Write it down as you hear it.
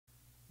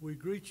We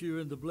greet you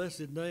in the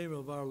blessed name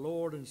of our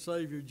Lord and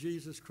Savior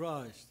Jesus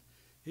Christ.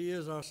 He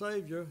is our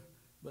Savior,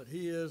 but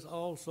He is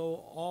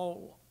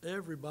also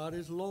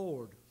everybody's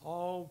Lord,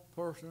 all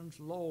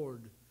persons'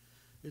 Lord.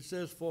 It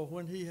says, for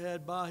when He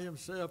had by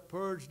Himself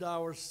purged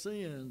our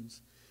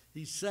sins,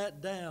 He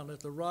sat down at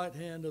the right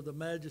hand of the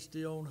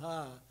Majesty on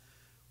high.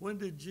 When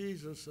did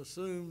Jesus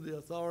assume the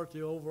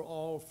authority over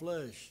all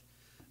flesh?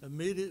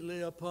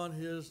 Immediately upon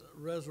His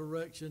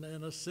resurrection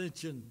and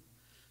ascension.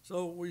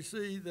 So we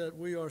see that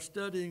we are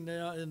studying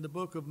now in the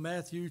book of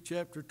Matthew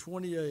chapter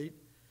 28,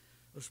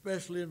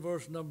 especially in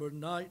verse number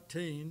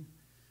 19,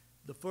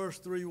 the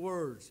first three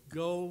words,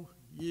 go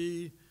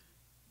ye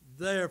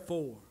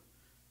therefore.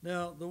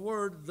 Now the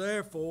word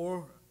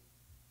therefore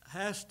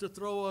has to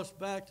throw us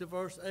back to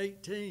verse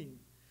 18.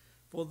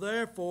 For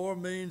therefore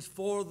means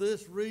for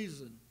this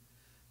reason.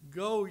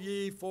 Go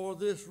ye for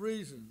this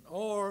reason.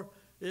 Or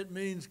it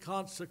means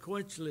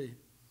consequentially,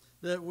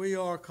 that we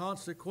are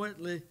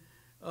consequently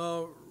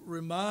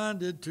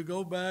reminded to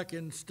go back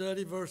and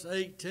study verse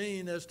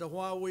 18 as to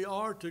why we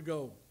are to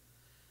go.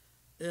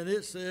 And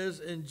it says,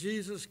 and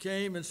Jesus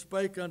came and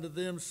spake unto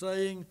them,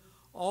 saying,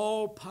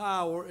 all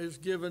power is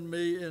given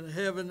me in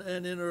heaven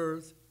and in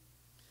earth.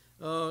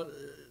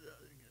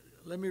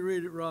 Let me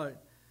read it right.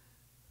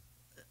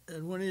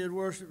 And when he had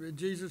worshipped,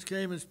 Jesus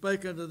came and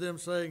spake unto them,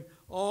 saying,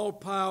 all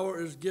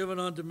power is given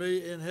unto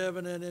me in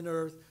heaven and in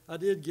earth. I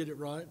did get it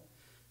right.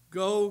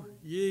 Go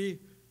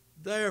ye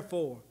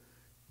therefore.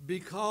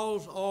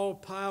 Because all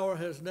power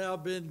has now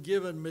been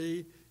given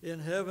me in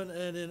heaven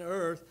and in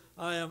earth,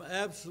 I am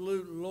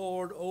absolute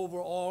Lord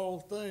over all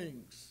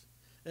things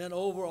and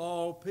over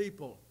all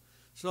people.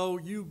 So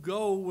you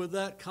go with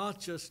that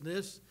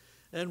consciousness,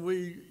 and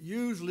we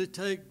usually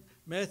take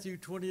Matthew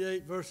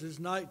 28 verses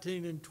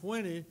 19 and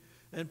 20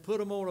 and put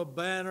them on a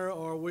banner,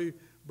 or we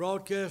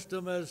broadcast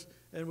them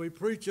and we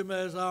preach them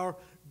as our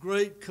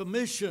Great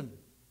Commission.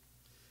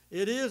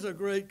 It is a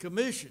Great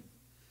Commission,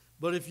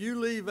 but if you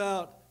leave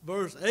out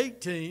verse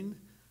 18,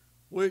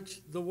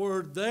 which the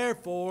word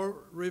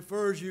therefore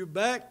refers you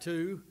back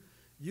to,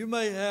 you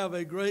may have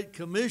a Great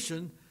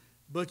Commission,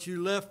 but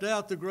you left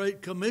out the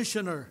Great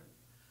Commissioner.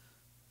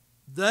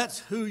 That's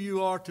who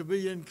you are to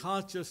be in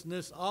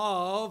consciousness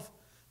of,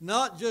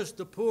 not just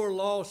the poor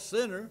lost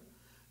sinner,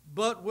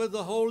 but with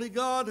the holy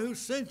God who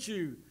sent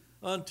you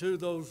unto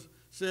those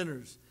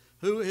sinners,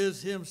 who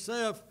is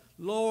Himself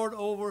Lord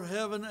over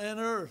heaven and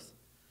earth.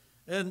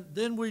 And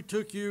then we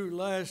took you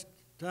last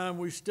time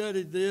we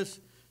studied this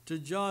to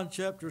John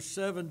chapter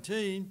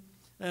 17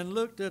 and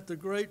looked at the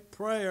great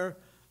prayer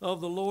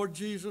of the Lord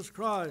Jesus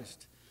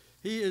Christ.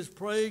 He is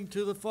praying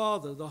to the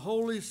Father. The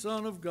Holy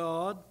Son of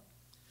God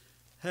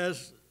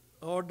has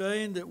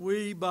ordained that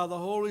we, by the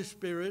Holy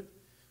Spirit,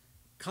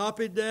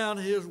 copied down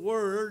His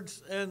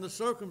words and the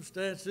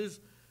circumstances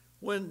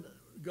when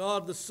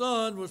God the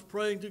Son was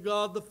praying to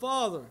God the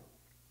Father.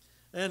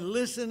 And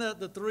listen at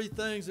the three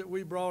things that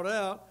we brought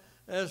out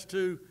as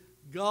to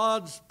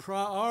God's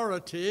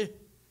priority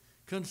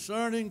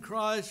concerning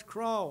Christ's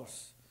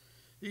cross.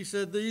 He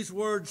said, these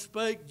words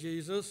spake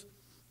Jesus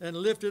and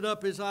lifted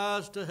up His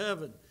eyes to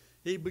heaven.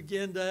 He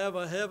began to have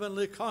a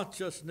heavenly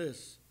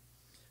consciousness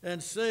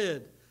and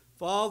said,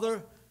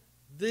 Father,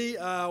 the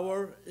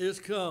hour is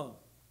come.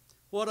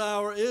 What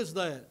hour is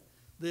that?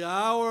 The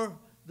hour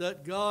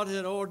that God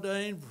had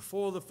ordained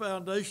before the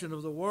foundation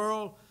of the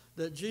world,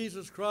 that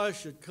Jesus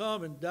Christ should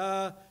come and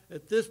die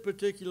at this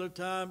particular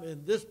time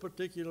in this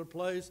particular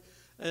place.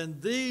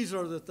 And these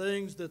are the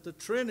things that the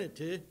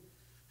Trinity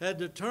had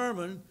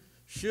determined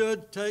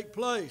should take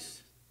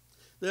place.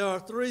 There are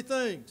three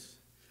things,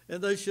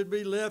 and they should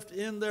be left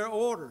in their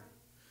order.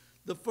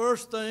 The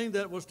first thing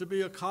that was to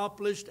be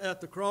accomplished at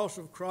the cross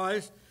of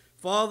Christ,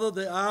 Father,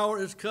 the hour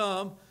is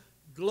come,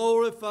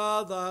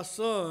 glorify thy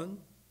Son,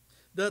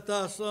 that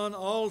thy Son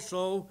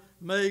also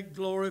may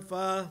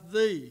glorify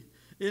thee.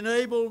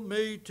 Enable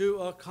me to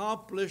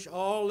accomplish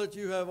all that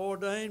you have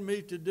ordained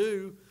me to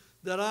do,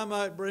 that I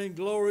might bring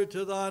glory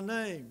to thy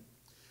name,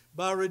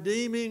 by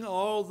redeeming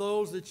all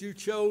those that you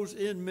chose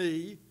in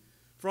me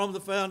from the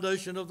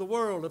foundation of the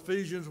world,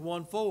 Ephesians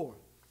 1:4.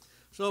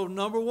 So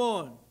number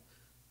one,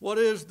 what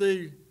is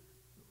the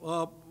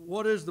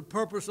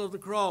purpose of the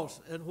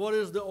cross, and what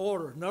is the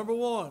order? Number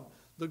one,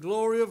 the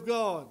glory of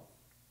God.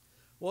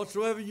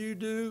 Whatsoever you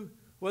do,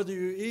 whether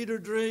you eat or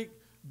drink,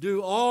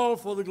 do all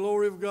for the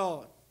glory of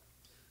God.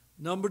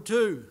 Number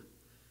two,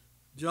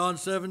 John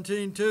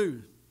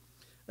 17:2.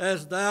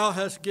 As thou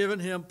hast given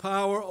him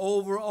power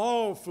over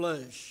all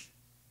flesh.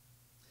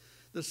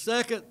 The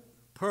second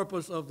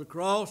purpose of the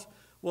cross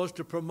was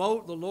to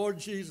promote the Lord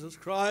Jesus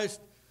Christ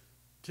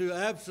to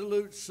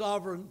absolute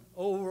sovereign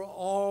over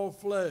all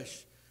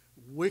flesh.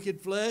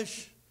 Wicked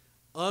flesh,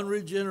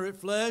 unregenerate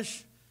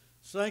flesh,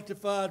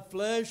 sanctified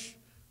flesh,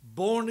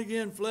 born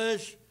again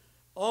flesh,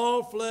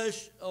 all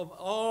flesh of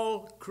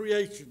all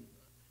creation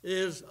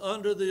is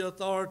under the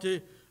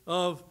authority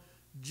of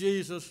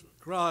Jesus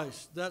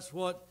Christ. That's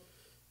what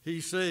He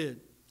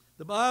said.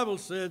 The Bible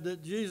said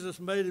that Jesus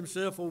made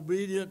Himself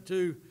obedient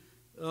to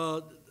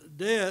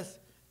death,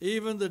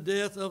 even the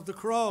death of the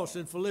cross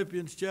in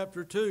Philippians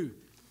chapter 2.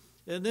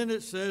 And then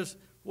it says,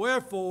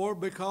 wherefore,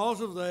 because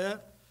of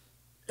that,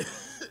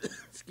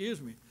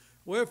 excuse me,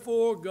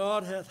 wherefore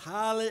God hath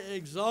highly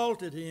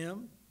exalted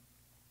him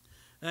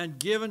and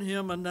given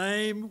him a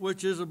name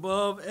which is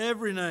above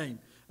every name.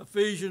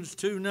 Ephesians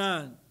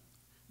 2:9.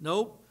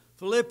 Nope,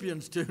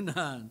 Philippians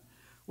 2:9.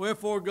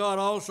 Wherefore God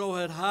also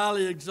hath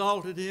highly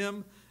exalted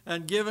him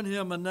and given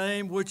him a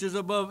name which is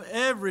above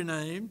every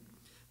name,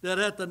 that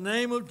at the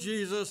name of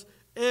Jesus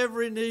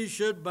every knee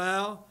should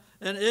bow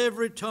and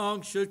every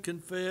tongue should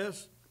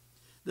confess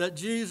that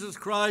Jesus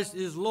Christ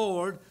is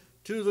Lord,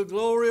 to the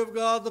glory of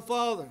God the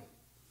Father.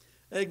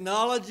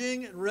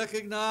 Acknowledging,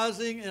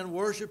 recognizing, and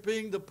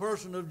worshiping the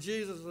person of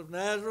Jesus of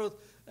Nazareth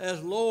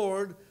as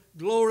Lord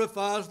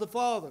glorifies the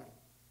Father.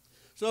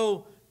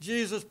 So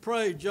Jesus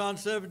prayed, John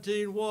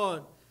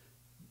 17:1.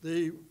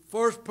 The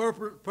first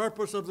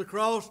purpose of the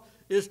cross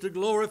is to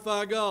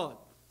glorify God.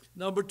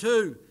 Number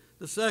two,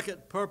 the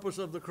second purpose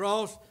of the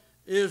cross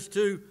is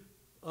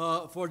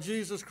for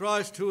Jesus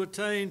Christ to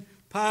attain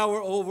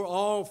power over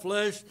all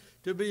flesh,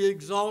 to be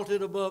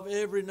exalted above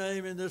every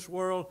name in this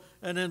world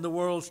and in the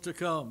worlds to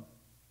come.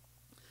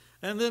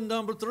 And then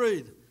number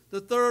three,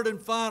 the third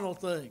and final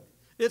thing.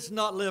 It's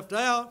not left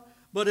out,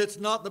 but it's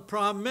not the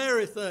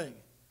primary thing.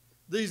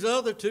 These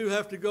other two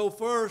have to go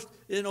first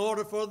in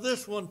order for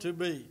this one to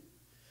be.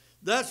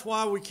 That's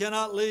why we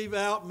cannot leave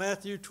out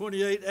Matthew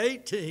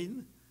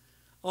 28:18.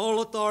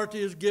 All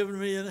authority is given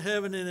me in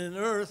heaven and in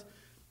earth.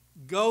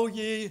 Go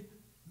ye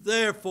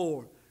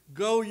therefore.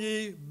 Go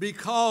ye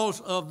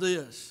because of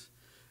this.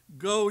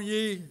 Go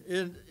ye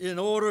in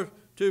order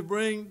to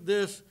bring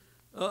this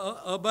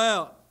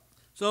about.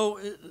 So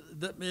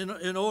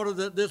in order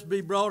that this be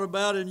brought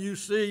about and you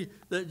see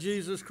that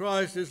Jesus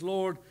Christ is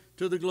Lord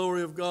to the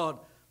glory of God.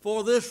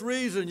 For this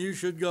reason you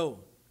should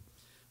go.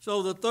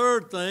 So the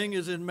third thing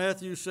is in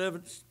Matthew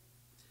 7.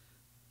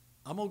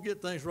 I'm going to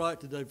get things right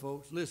today,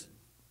 folks. Listen.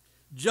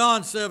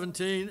 John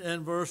 17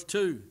 and verse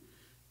 2.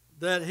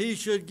 That he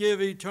should give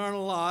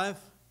eternal life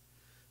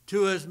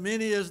to as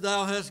many as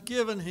thou hast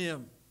given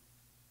him.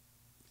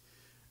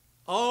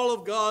 All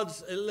of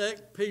God's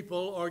elect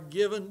people are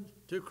given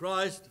to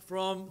Christ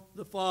from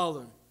the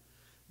Father.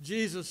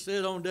 Jesus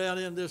said on down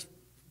in this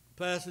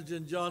passage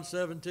in John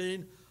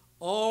 17,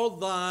 all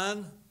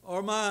thine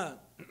are mine.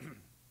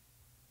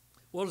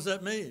 What does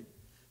that mean?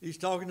 He's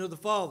talking to the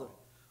Father.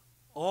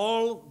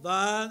 All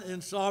thine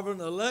in sovereign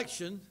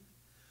election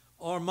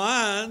are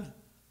mine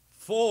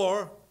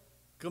for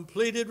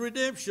completed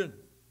redemption.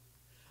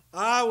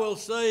 I will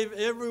save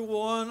every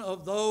one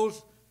of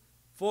those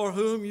for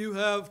whom you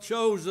have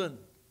chosen.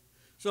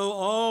 So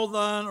all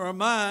thine are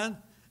mine,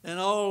 and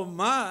all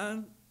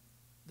mine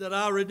that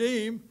I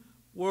redeem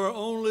were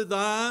only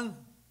thine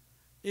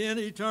in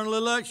eternal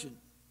election.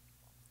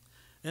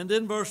 And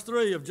then verse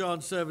 3 of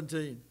John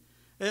 17.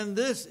 And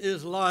this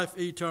is life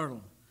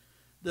eternal,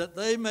 that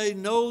they may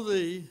know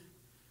thee,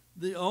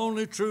 the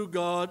only true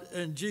God,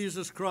 and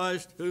Jesus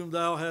Christ whom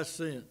thou hast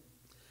sent.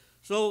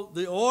 So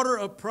the order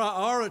of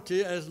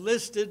priority as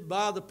listed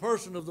by the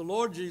person of the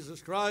Lord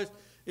Jesus Christ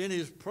in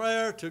his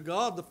prayer to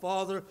God the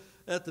Father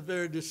at the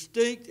very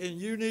distinct and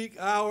unique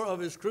hour of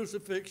his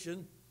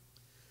crucifixion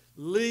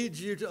leads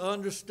you to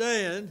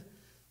understand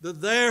the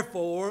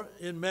therefore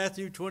in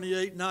Matthew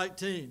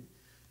 28:19.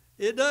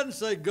 It doesn't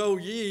say go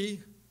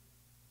ye.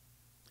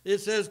 It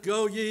says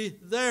go ye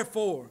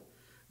therefore.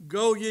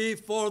 Go ye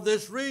for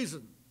this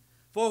reason.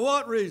 For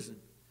what reason?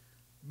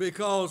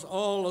 Because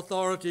all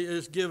authority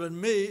is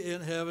given me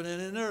in heaven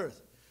and in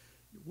earth.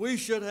 We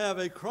should have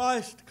a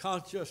Christ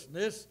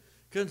consciousness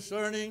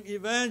concerning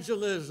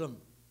evangelism.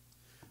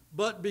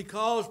 But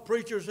because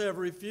preachers have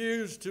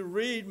refused to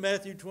read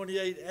Matthew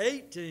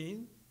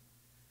 28:18,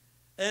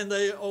 and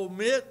they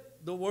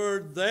omit the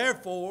word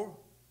therefore,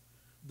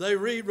 they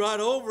read right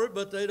over it,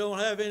 but they don't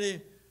have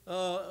any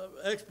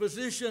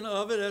exposition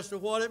of it as to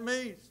what it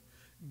means.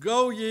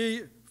 Go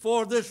ye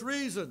for this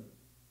reason.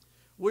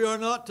 We are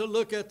not to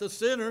look at the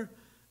sinner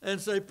and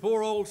say,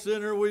 poor old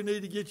sinner, we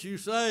need to get you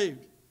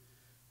saved.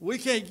 We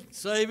can't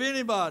save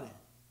anybody.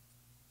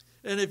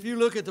 And if you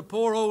look at the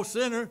poor old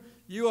sinner,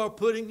 you are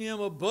putting him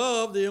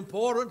above the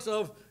importance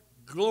of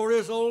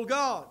glorious old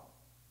God.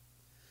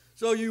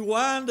 So you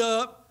wind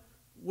up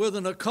with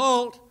an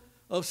occult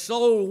of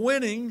soul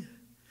winning,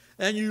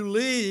 and you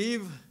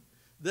leave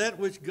that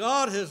which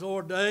God has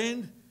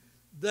ordained,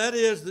 that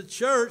is the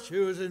church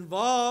who is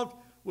involved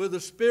with the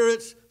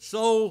Spirit's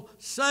soul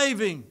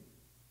saving.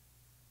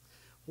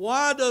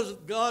 Why does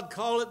God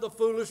call it the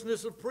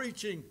foolishness of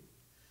preaching?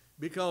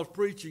 Because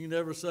preaching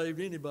never saved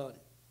anybody.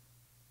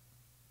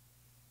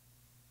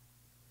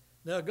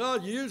 Now,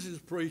 God uses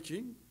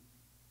preaching.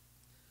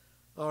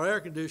 Our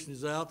air conditioning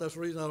is out. That's the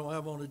reason I don't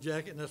have on a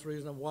jacket, and that's the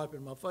reason I'm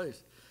wiping my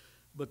face.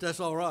 But that's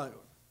all right.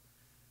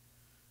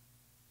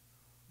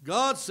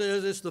 God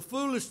says it's the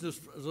foolishness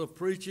of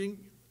preaching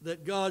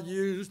that God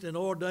used and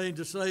ordained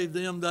to save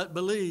them that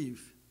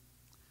believe.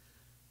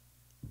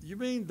 You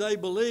mean they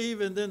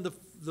believe and then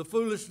the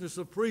foolishness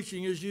of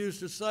preaching is used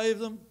to save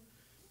them?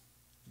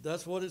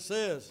 That's what it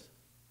says.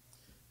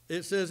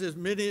 it says, as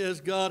many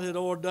as God had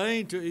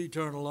ordained to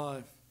eternal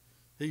life,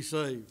 he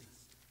saved.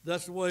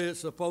 That's the way it's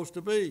supposed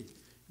to be.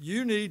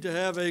 You need to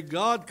have a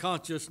God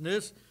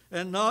consciousness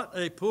and not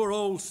a poor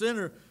old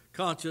sinner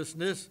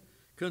consciousness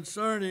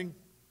concerning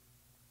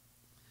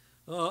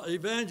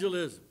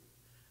evangelism.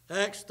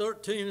 Acts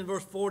 13 and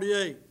verse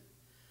 48.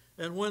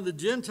 And when the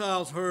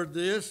Gentiles heard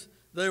this,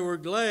 they were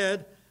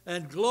glad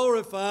and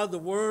glorified the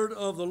word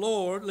of the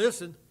Lord.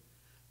 Listen.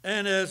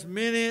 And as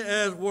many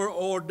as were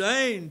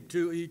ordained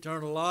to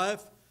eternal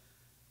life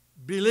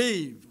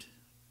believed.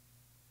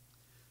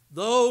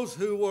 Those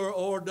who were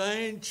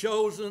ordained,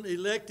 chosen,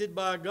 elected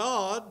by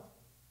God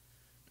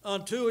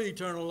unto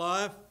eternal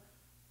life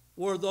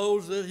were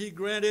those that he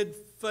granted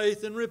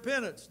faith and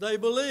repentance. They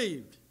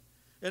believed.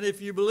 And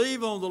if you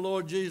believe on the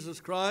Lord Jesus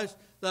Christ,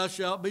 thou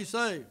shalt be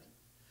saved.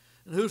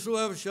 And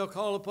whosoever shall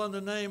call upon the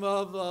name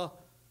of the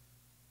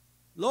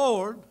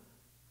Lord,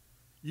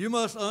 you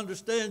must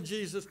understand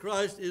Jesus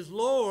Christ is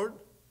Lord,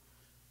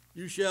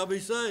 you shall be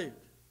saved.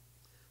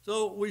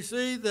 So we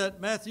see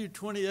that Matthew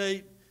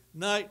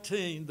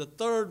 28:19, the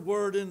third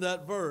word in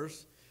that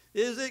verse,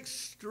 is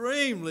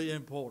extremely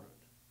important.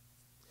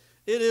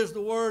 It is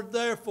the word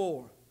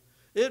therefore.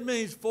 It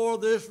means for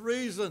this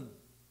reason.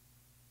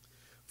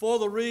 For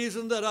the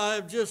reason that I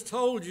have just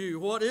told you.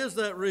 What is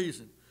that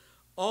reason?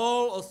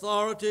 All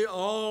authority,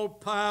 all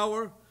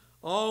power,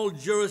 all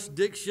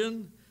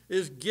jurisdiction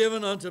is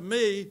given unto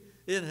me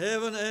in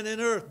heaven and in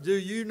earth. Do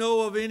you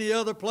know of any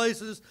other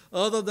places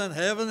other than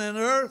heaven and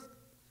earth?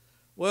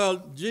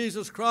 Well,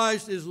 Jesus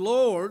Christ is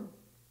Lord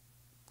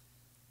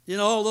in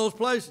all those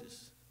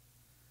places.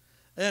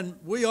 And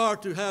we are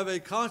to have a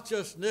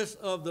consciousness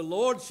of the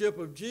lordship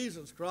of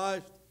Jesus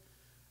Christ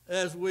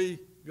as we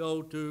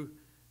go to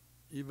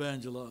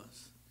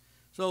evangelize.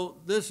 So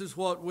this is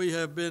what we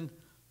have been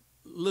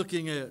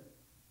looking at.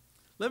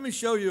 Let me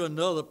show you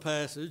another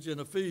passage in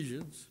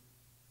Ephesians,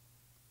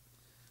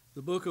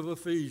 the book of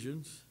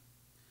Ephesians,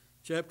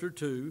 chapter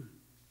 2.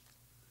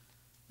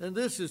 And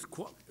this is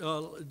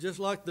just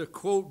like the,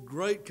 quote,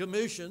 Great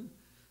Commission,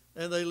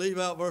 and they leave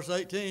out verse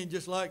 18,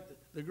 just like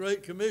the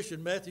Great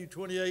Commission, Matthew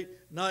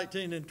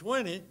 28:19 and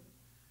 20.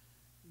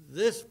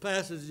 This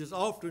passage is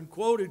often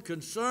quoted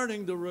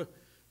concerning the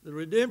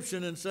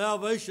redemption and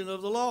salvation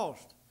of the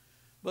lost.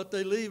 But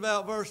they leave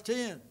out verse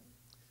 10.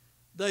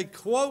 They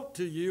quote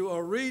to you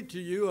or read to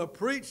you or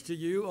preach to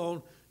you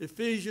on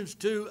Ephesians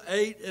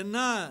 2:8 and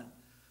 9.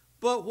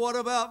 But what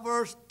about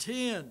verse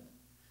 10?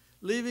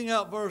 Leaving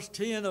out verse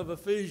 10 of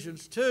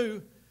Ephesians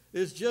 2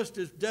 is just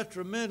as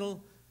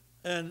detrimental,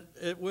 and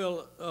it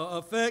will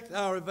affect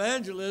our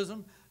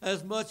evangelism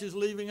as much as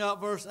leaving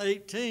out verse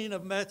 18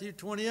 of Matthew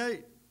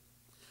 28.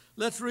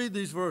 Let's read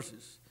these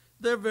verses.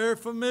 They're very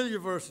familiar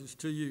verses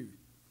to you.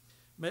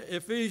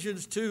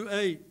 Ephesians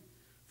 2:8.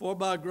 For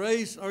by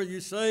grace are you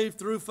saved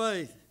through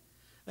faith,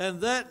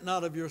 and that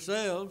not of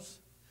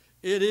yourselves.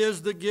 It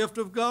is the gift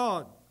of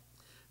God,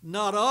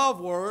 not of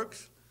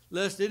works,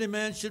 lest any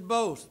man should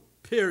boast.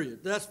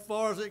 Period. That's as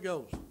far as it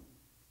goes.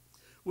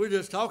 We're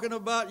just talking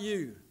about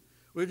you.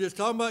 We're just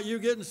talking about you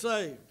getting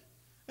saved.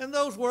 And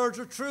those words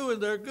are true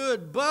and they're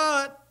good.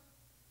 But,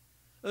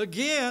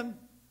 again,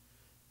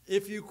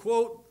 if you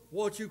quote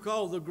what you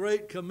call the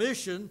Great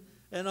Commission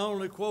and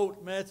only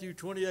quote Matthew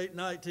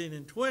 28:19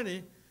 and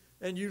 20,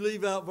 and you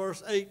leave out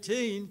verse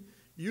 18,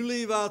 you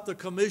leave out the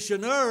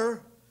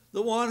commissioner,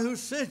 the one who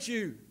sent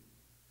you.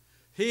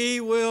 He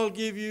will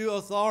give you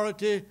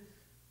authority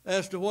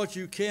as to what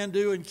you can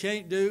do and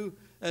can't do,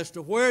 as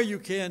to where you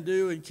can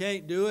do and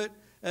can't do it,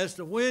 as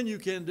to when you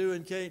can do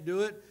and can't do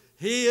it.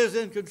 He is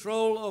in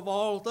control of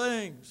all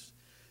things.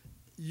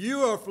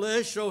 You are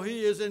flesh, so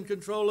he is in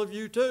control of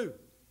you too.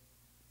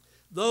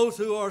 Those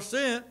who are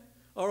sent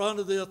are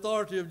under the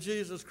authority of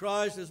Jesus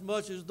Christ as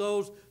much as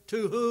those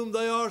to whom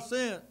they are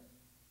sent.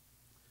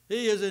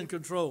 He is in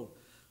control.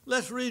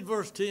 Let's read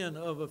verse 10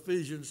 of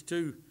Ephesians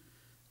 2.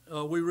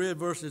 We read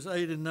verses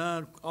 8 and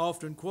 9,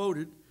 often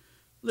quoted.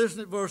 Listen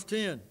at verse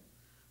 10.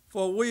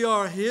 For we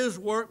are his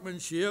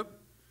workmanship,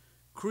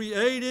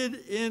 created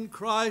in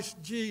Christ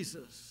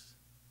Jesus.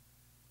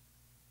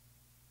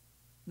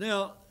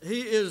 Now,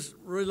 he is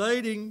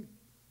relating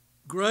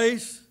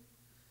grace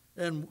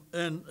and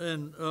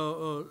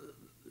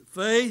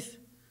faith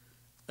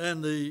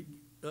and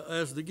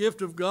as the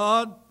gift of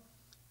God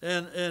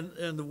and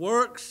the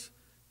works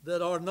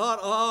that are not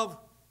of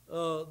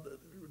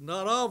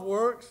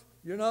works.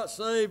 You're not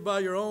saved by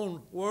your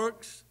own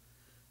works,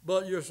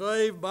 but you're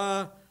saved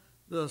by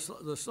the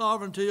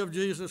sovereignty of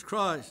Jesus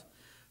Christ.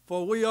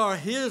 For we are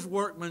his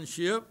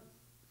workmanship,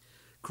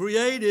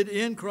 created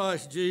in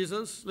Christ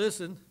Jesus,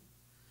 listen,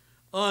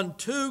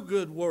 unto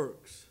good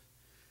works.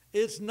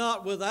 It's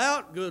not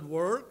without good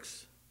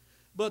works,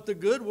 but the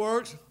good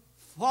works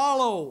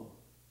follow.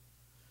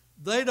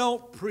 They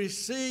don't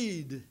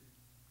precede.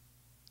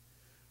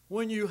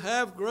 When you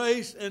have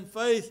grace and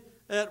faith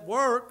at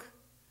work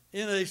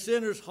in a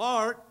sinner's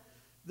heart,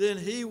 then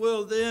he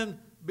will then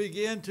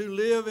begin to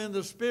live in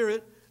the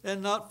Spirit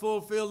and not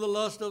fulfill the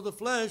lust of the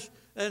flesh,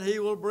 and he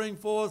will bring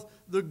forth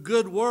the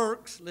good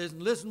works.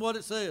 Listen what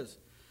it says.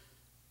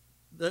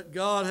 that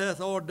God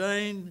hath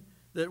ordained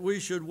that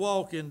we should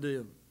walk in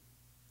them,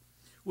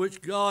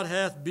 which God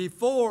hath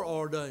before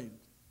ordained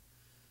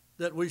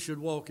that we should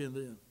walk in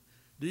them.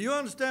 Do you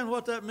understand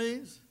what that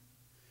means?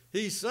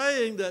 He's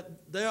saying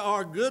that there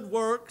are good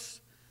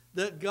works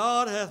that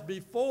God hath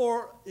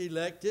before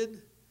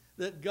elected,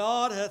 that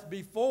God hath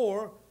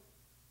before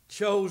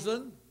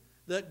chosen,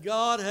 that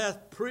God hath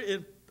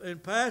in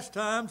past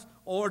times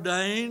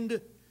ordained,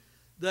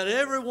 that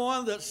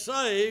everyone that's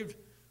saved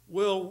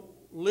will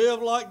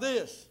live like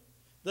this.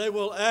 They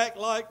will act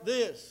like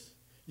this.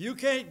 You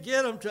can't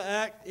get them to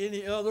act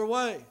any other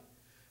way,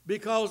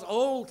 because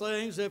old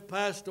things have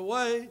passed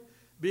away.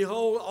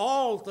 Behold,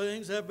 all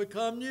things have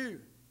become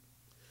new.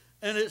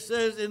 And it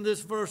says in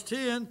this verse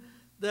 10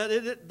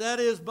 that that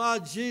is by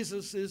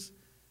Jesus'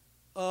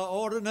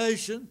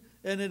 ordination,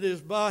 and it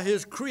is by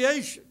his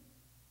creation.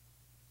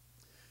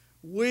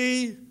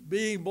 We,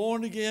 being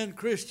born again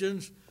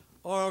Christians,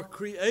 are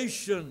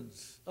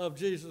creations of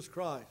Jesus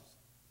Christ.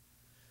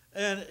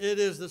 And it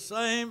is the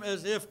same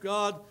as if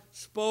God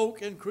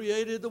spoke and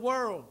created the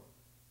world.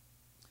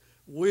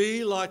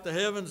 We, like the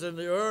heavens and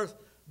the earth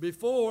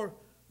before,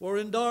 were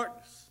in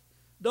darkness.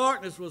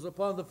 Darkness was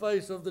upon the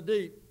face of the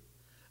deep.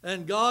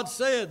 And God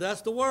said,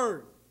 that's the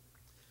word,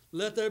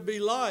 let there be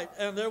light,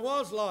 and there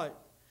was light.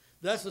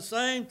 That's the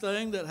same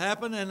thing that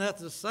happened, and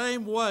that's the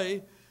same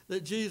way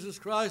that Jesus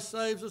Christ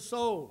saves a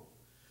soul.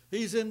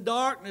 He's in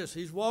darkness.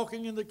 He's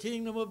walking in the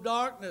kingdom of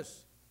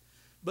darkness.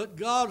 But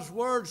God's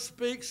word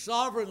speaks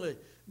sovereignly,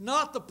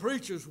 not the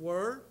preacher's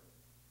word,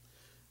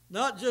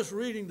 not just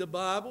reading the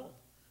Bible,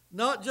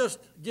 not just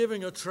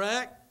giving a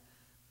tract.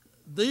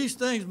 These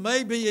things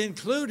may be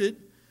included,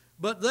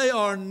 but they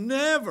are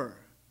never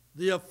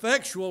the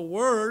effectual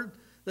word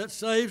that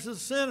saves the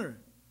sinner.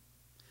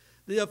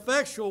 The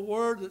effectual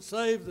word that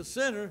saves the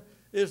sinner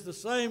is the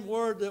same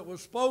word that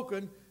was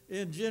spoken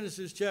in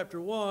Genesis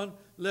chapter 1,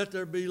 let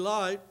there be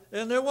light,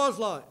 and there was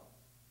light.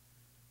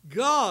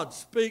 God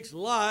speaks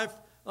life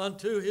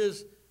unto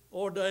his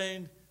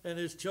ordained and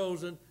his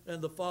chosen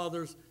and the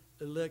Father's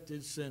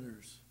elected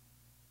sinners.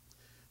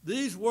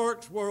 These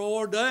works were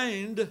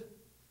ordained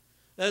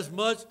as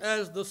much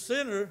as the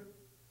sinner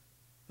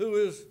who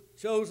is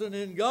chosen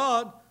in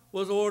God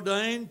was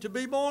ordained to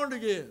be born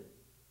again.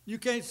 You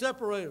can't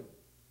separate them.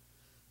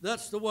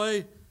 That's the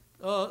way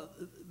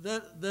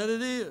that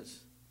it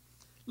is.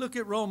 Look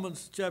at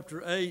Romans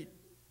chapter 8,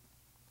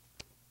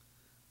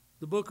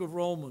 the book of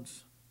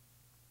Romans,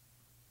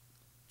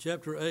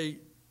 chapter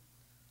 8,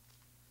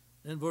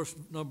 and verse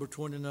number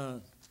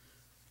 29.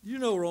 You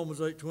know Romans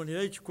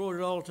 8:28. You quote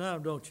it all the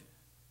time, don't you?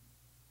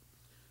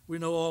 We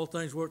know all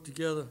things work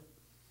together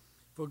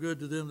for good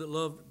to them that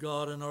love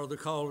God and are the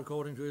called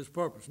according to his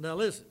purpose. Now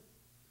listen,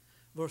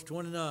 verse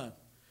 29.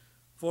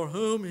 For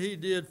whom he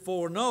did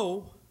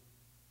foreknow,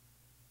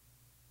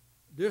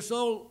 dear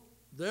soul,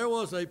 there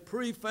was a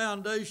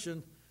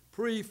pre-foundation,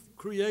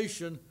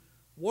 pre-creation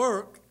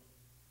work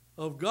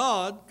of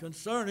God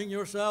concerning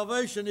your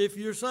salvation if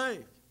you're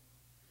saved.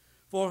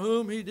 For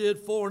whom he did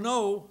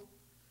foreknow,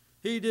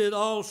 he did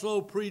also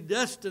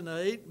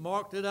predestinate,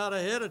 marked it out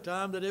ahead of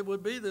time that it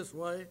would be this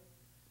way,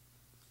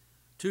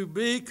 to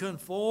be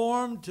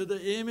conformed to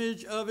the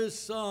image of his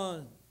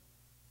Son.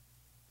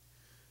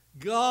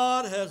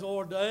 God has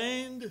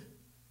ordained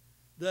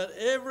that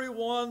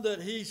everyone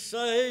that he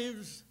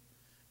saves,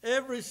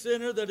 every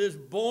sinner that is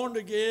born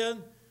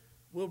again,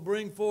 will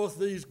bring forth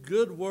these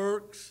good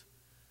works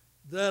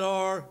that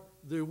are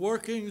the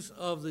workings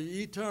of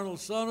the eternal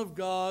Son of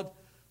God,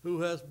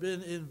 who has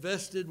been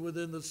invested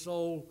within the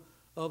soul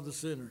of the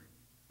sinner.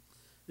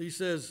 He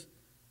says,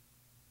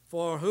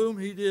 for whom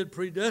he did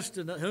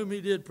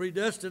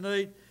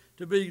predestinate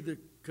to be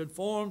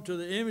conformed to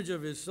the image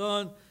of his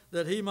Son,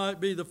 that he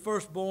might be the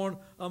firstborn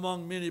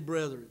among many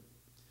brethren.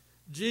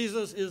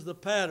 Jesus is the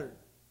pattern.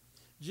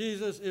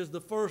 Jesus is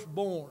the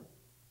firstborn.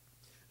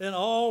 And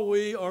all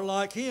we are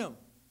like him.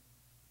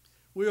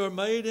 We are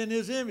made in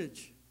his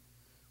image.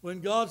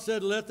 When God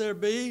said, let there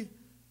be,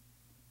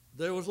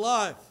 there was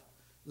life.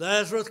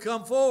 Lazarus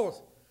come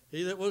forth.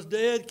 He that was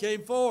dead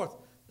came forth.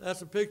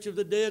 That's a picture of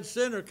the dead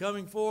sinner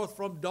coming forth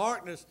from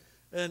darkness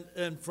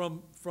and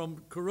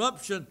from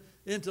corruption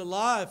into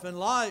life and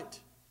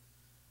light.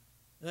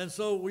 And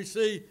so we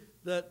see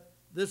that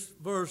this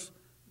verse,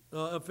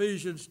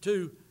 Ephesians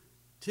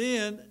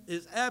 2:10,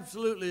 is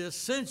absolutely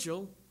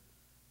essential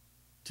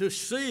to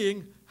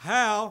seeing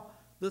how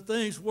the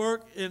things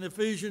work in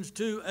Ephesians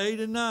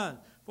 2:8 and 9.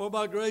 For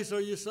by grace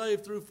are you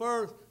saved through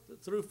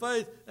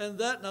faith, and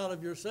that not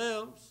of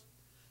yourselves,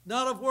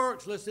 not of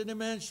works, lest any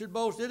man should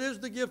boast. It is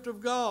the gift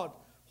of God.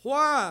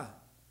 Why?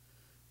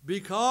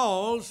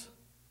 Because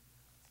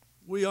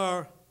we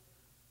are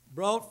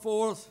brought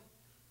forth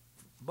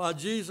by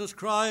Jesus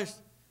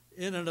Christ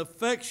in an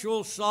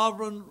effectual,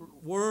 sovereign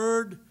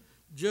word,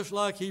 just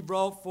like he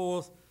brought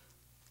forth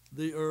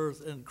the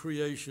earth and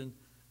creation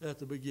at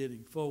the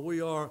beginning. For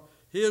we are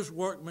his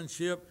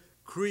workmanship,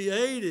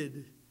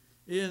 created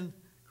in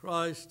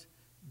Christ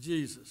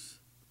Jesus.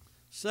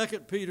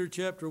 2 Peter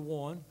chapter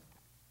 1.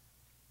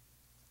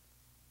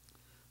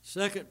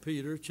 2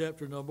 Peter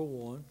chapter number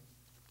 1.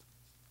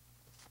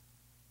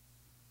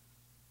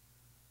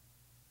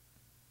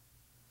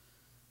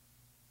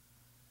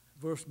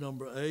 Verse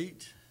number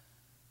 8.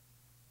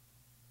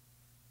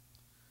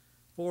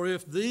 For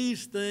if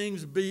these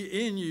things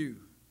be in you,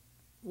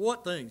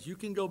 what things? You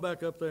can go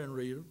back up there and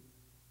read them.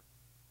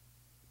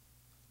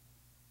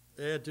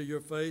 Add to your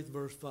faith,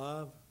 verse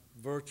 5,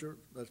 virtue,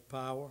 that's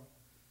power.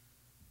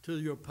 To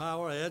your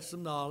power, add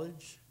some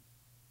knowledge.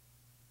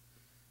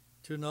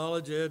 To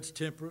knowledge adds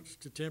temperance.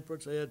 To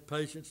temperance, add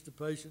patience. To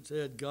patience,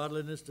 add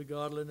godliness. To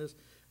godliness,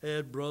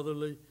 add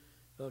brotherly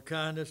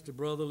kindness. To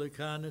brotherly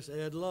kindness,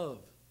 add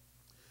love.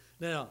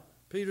 Now,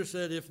 Peter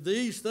said, if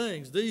these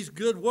things, these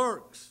good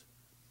works,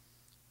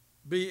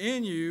 be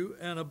in you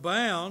and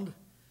abound,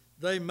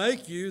 they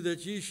make you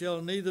that ye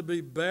shall neither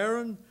be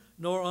barren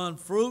nor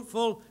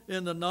unfruitful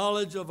in the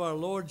knowledge of our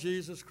Lord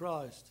Jesus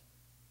Christ.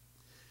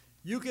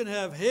 You can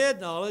have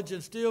head knowledge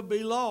and still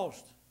be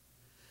lost.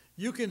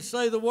 You can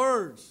say the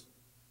words,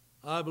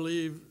 I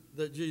believe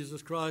that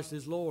Jesus Christ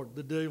is Lord.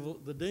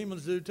 The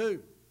demons do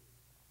too.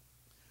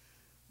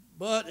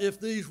 But if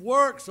these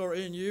works are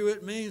in you,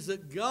 it means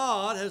that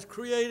God has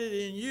created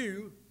in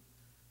you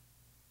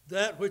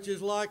that which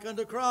is like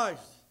unto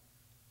Christ.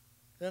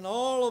 And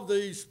all of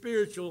these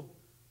spiritual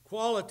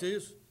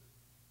qualities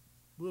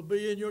will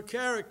be in your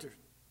character.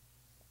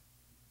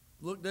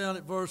 Look down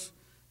at verse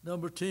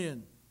number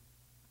 10.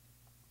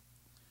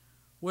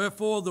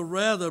 Wherefore the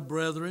rather,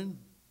 brethren,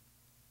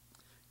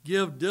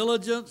 give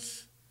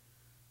diligence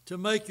to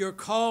make your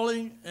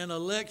calling and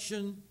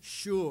election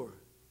sure.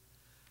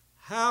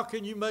 How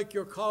can you make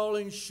your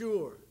calling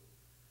sure?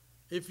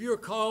 If you're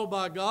called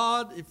by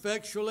God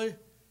effectually,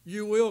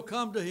 you will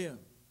come to him.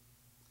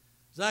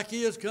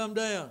 Zacchaeus come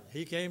down.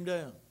 He came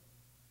down.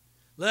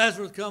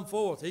 Lazarus come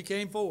forth. He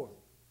came forth.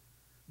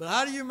 But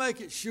how do you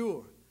make it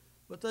sure?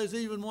 But there's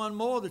even one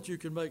more that you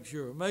can make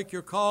sure. Make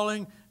your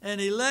calling and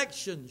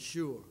election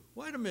sure.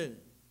 Wait a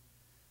minute.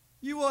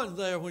 You wasn't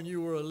there when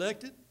you were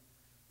elected.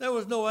 There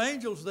was no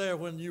angels there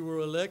when you were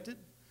elected.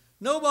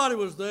 Nobody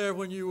was there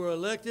when you were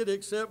elected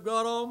except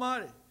God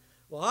Almighty.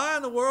 Well, how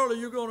in the world are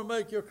you going to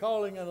make your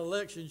calling and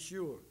election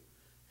sure?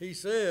 He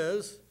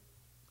says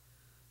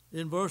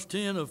in verse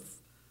 10 of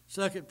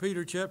 2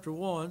 Peter chapter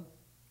 1,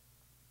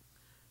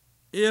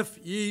 if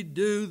ye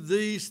do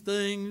these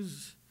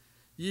things,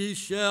 ye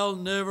shall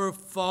never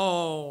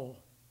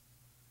fall.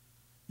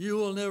 You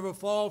will never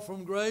fall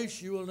from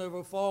grace. You will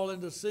never fall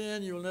into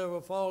sin. You will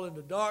never fall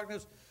into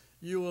darkness.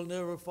 You will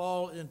never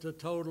fall into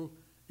total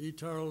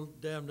eternal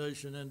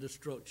damnation and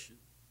destruction.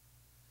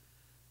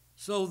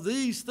 So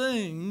these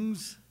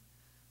things,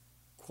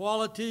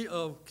 quality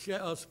of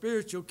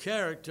spiritual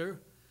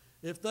character,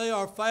 if they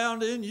are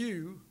found in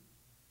you,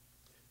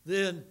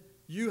 then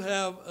you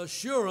have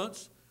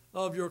assurance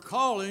of your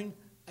calling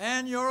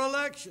and your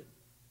election.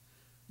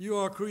 You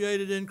are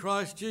created in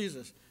Christ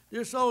Jesus.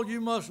 Dear soul,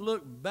 you must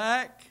look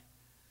back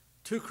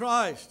to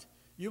Christ.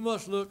 You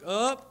must look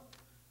up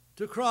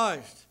to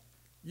Christ.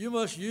 You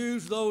must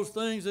use those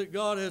things that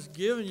God has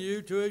given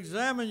you to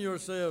examine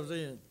yourselves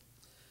in.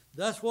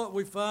 That's what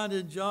we find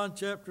in John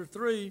chapter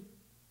 3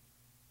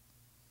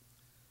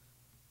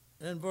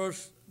 and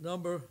verse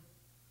number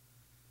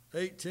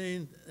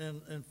 18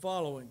 and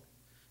following.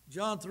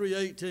 John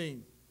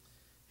 3:18.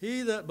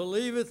 He that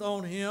believeth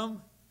on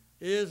him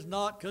is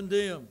not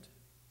condemned,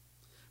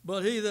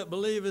 but he that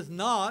believeth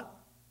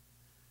not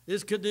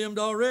is condemned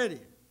already,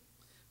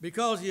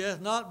 because he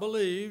hath not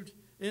believed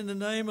in the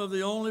name of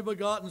the only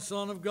begotten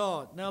Son of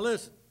God. Now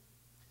listen,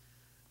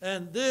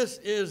 and this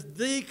is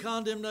the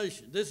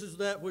condemnation. This is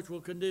that which will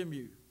condemn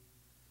you.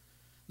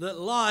 That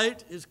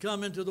light is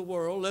come into the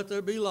world. Let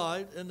there be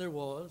light, and there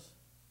was.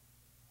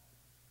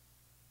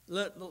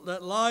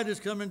 That light is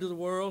come into the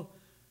world,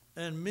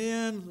 and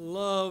men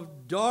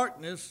love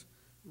darkness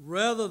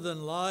rather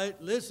than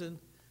light. Listen,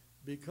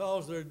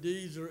 because their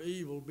deeds are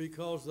evil,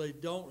 because they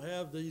don't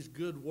have these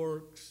good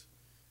works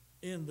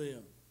in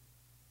them.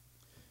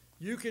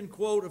 You can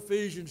quote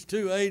Ephesians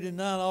 2:8 and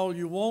 9 all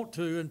you want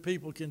to, and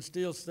people can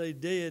still stay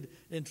dead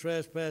in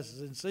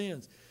trespasses and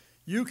sins.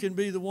 You can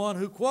be the one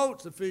who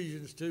quotes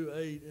Ephesians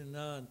 2:8 and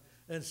 9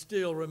 and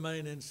still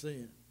remain in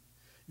sin.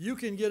 You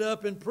can get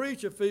up and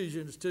preach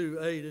Ephesians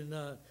 2:8 and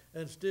 9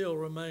 and still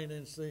remain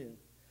in sin.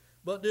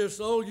 But, dear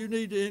soul, you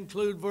need to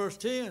include verse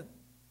 10.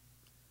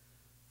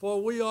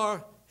 For we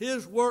are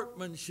his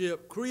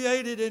workmanship,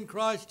 created in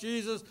Christ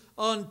Jesus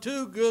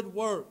unto good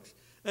works.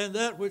 And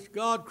that which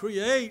God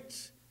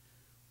creates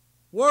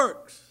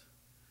works.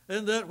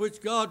 And that which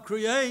God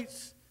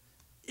creates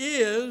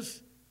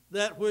is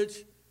that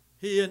which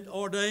he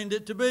ordained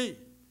it to be.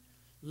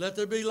 Let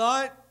there be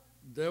light,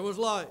 there was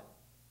light.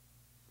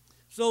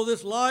 So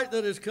this light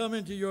that has come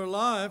into your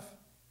life,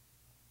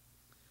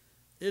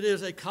 it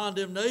is a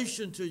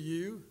condemnation to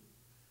you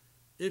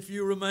if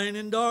you remain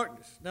in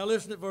darkness. Now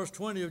listen at verse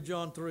 20 of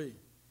John 3.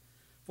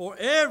 For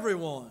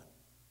everyone,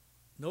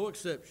 no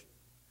exception,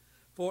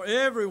 for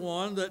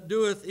everyone that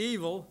doeth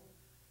evil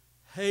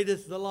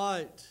hateth the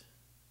light.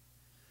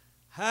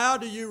 How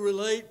do you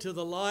relate to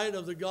the light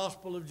of the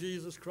gospel of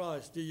Jesus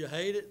Christ? Do you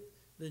hate it?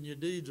 Then your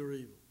deeds are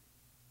evil.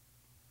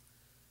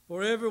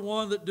 For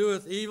everyone that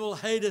doeth evil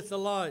hateth the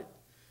light,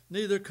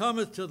 neither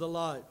cometh to the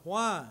light.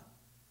 Why?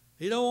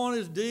 He don't want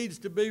his deeds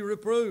to be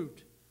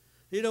reproved.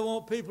 He don't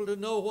want people to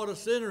know what a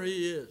sinner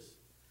he is.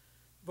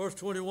 Verse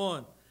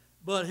 21,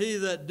 but he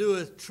that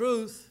doeth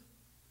truth,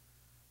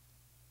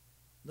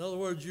 in other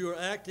words, you are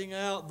acting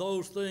out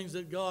those things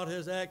that God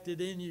has acted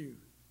in you.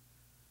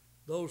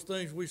 Those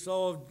things we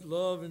saw of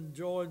love and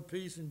joy and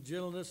peace and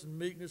gentleness and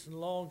meekness and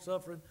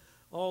long-suffering,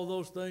 all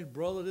those things,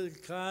 brotherly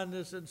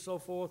kindness and so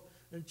forth,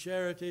 and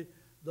charity,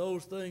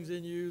 those things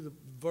in you, the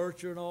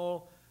virtue and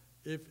all,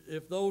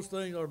 if those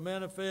things are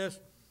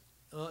manifest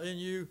in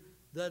you,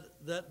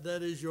 that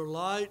is your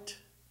light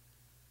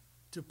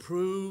to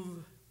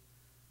prove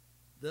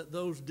that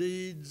those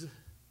deeds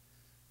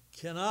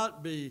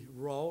cannot be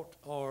wrought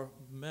or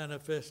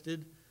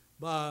manifested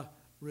by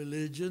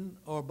religion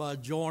or by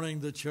joining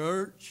the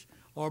church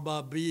or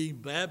by being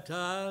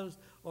baptized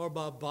or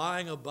by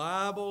buying a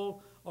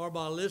Bible or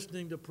by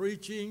listening to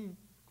preaching.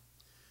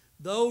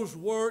 Those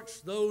works,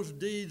 those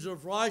deeds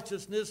of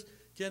righteousness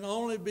can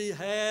only be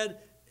had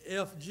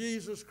if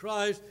Jesus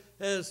Christ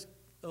has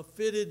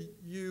fitted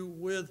you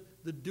with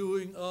the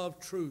doing of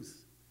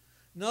truth.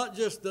 Not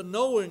just the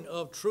knowing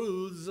of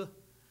truths,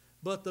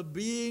 but the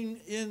being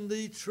in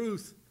the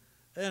truth.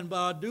 And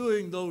by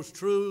doing those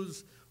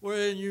truths,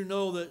 wherein you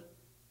know that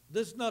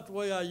this is not the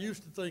way I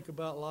used to think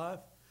about life.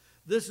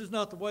 This is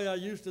not the way I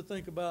used to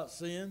think about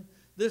sin.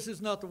 This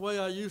is not the way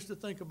I used to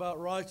think about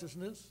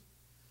righteousness.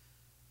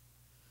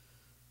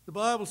 The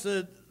Bible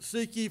said,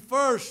 seek ye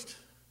first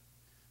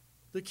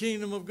the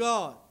kingdom of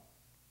God.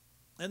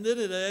 And then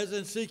it adds,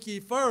 and seek ye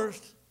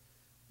first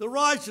the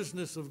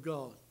righteousness of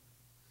God.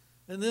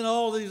 And then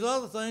all these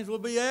other things will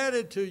be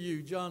added to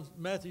you,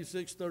 Matthew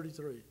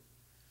 6:33.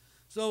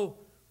 So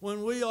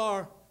when we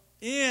are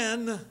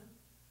in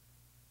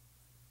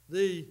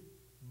the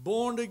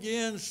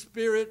born-again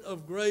spirit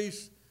of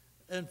grace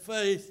and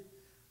faith,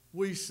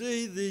 we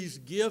see these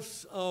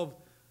gifts of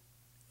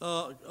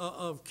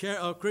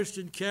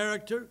Christian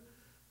character,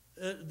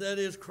 that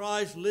is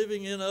Christ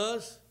living in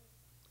us.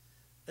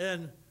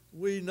 And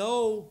we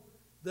know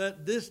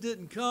that this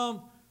didn't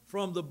come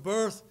from the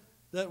birth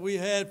that we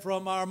had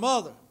from our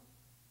mother.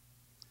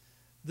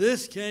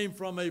 This came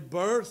from a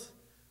birth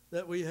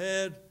that we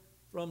had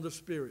from the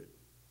Spirit.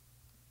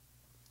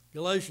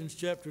 Galatians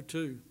chapter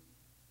 2.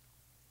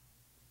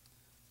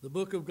 The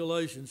book of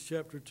Galatians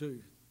chapter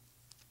 2,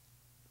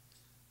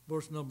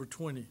 verse number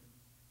 20.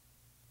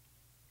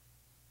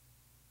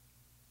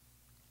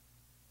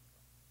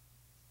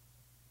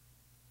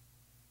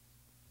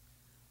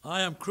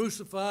 I am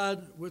crucified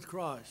with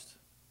Christ.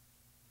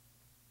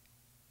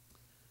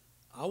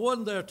 I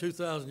wasn't there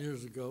 2,000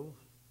 years ago.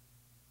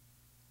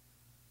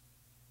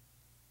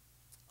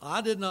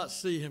 I did not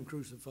see him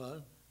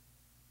crucified.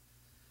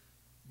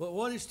 But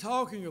what he's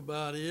talking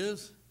about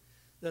is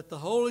that the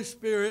Holy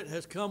Spirit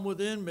has come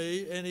within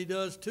me, and he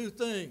does two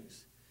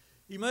things.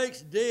 He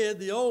makes dead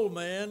the old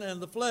man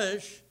and the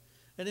flesh,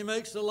 and he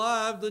makes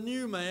alive the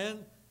new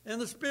man and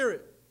the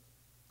spirit.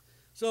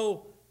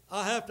 So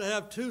I have to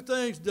have two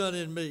things done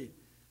in me: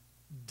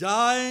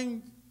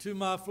 dying to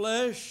my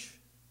flesh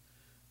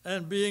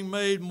and being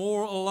made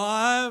more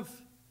alive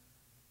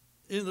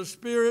in the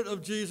Spirit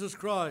of Jesus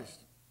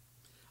Christ.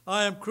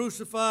 I am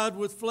crucified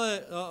with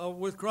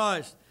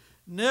Christ.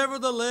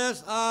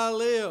 Nevertheless, I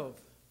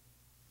live.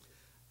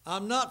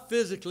 I'm not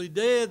physically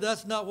dead.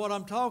 That's not what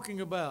I'm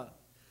talking about.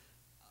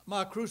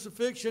 My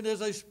crucifixion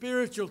is a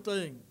spiritual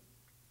thing.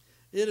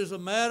 It is a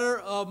matter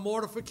of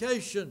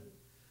mortification,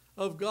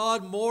 of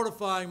God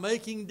mortifying,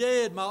 making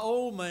dead my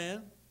old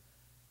man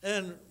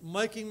and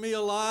making me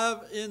alive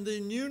in the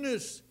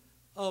newness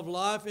of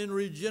life, in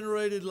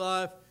regenerated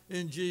life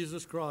in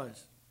Jesus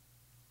Christ.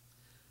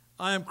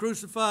 I am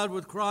crucified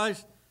with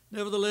Christ,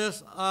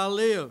 nevertheless I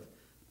live.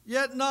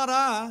 Yet not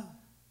I.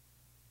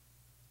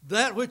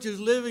 That which is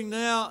living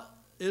now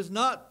is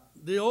not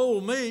the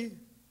old me.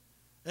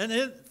 And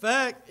in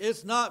fact,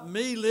 it's not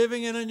me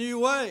living in a new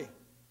way.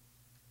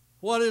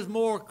 What is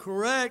more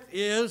correct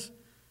is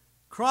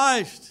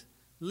Christ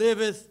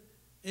liveth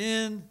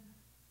in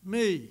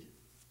me.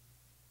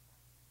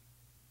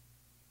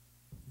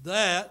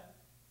 That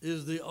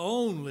is the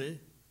only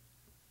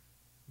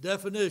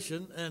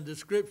definition and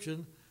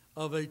description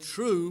of a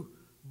true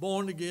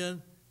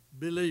born-again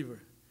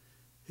believer.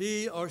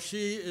 He or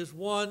she is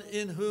one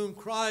in whom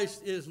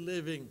Christ is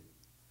living,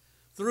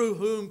 through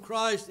whom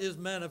Christ is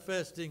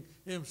manifesting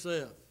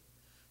himself.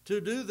 To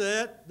do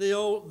that,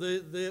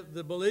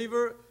 the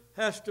believer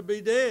has to be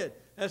dead,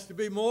 has to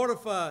be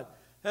mortified,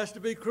 has to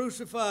be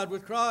crucified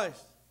with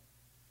Christ.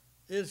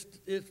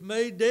 It's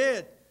made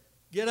dead.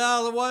 Get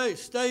out of the way.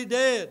 Stay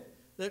dead,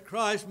 that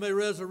Christ may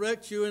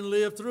resurrect you and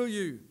live through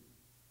you.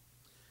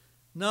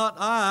 Not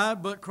I,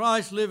 but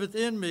Christ liveth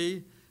in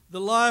me. The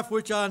life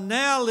which I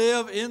now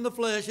live in the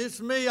flesh, it's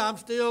me. I'm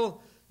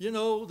still,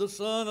 the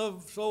son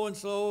of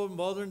so-and-so, and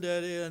mother and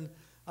daddy, and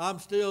I'm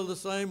still the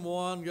same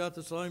one, got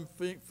the same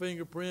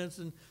fingerprints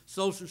and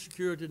social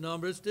security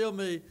number. It's still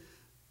me.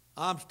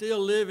 I'm still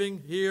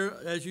living here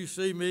as you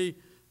see me,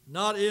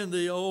 not in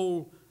the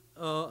old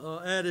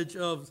adage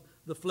of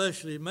the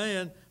fleshly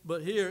man,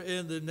 but here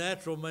in the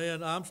natural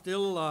man. I'm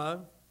still alive.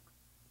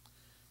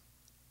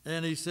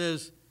 And he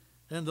says,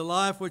 and the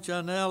life which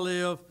I now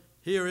live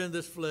here in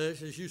this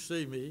flesh, as you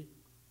see me,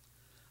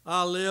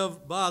 I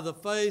live by the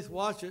faith,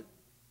 watch it,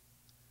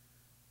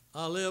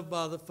 I live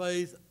by the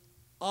faith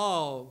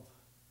of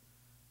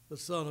the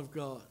Son of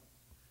God.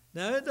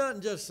 Now, it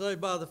doesn't just say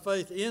by the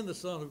faith in the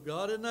Son of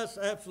God, and that's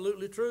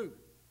absolutely true.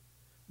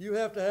 You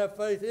have to have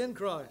faith in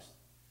Christ.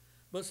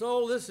 But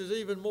so this is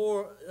even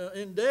more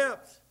in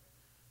depth.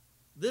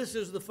 This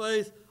is the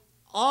faith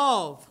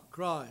of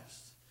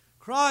Christ.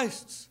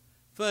 Christ's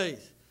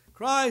faith,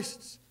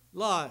 Christ's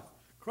life,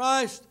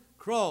 Christ's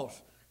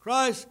cross,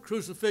 Christ's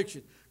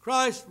crucifixion,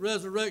 Christ's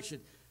resurrection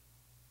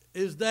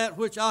is that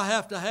which I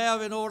have to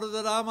have in order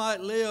that I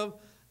might live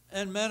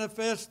and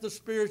manifest the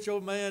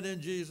spiritual man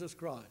in Jesus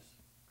Christ.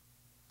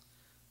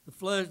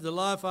 The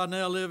life I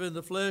now live in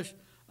the flesh,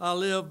 I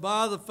live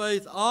by the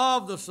faith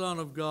of the Son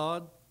of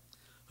God,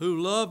 who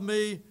loved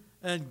me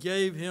and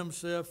gave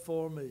himself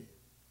for me.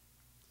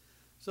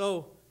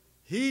 So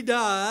he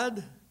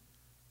died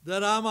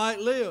that I might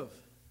live.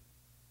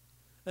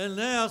 And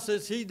now,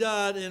 since he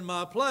died in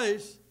my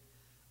place,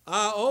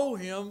 I owe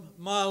him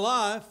my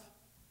life,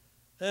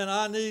 and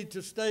I need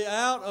to stay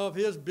out of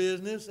his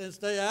business and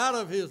stay out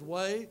of his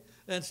way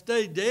and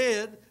stay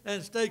dead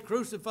and stay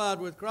crucified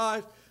with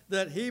Christ,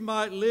 that he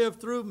might live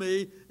through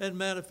me and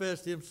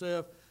manifest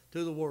himself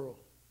to the world.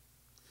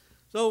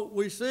 So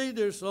we see,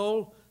 dear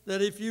soul,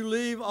 that if you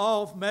leave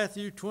off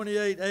Matthew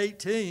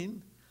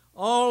 28:18,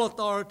 all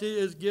authority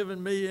is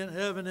given me in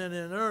heaven and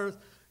in earth.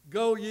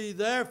 Go ye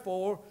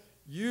therefore.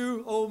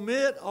 You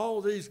omit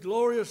all these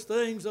glorious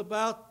things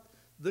about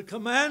the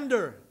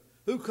commander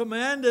who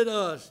commanded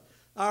us,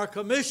 our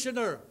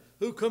commissioner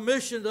who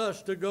commissioned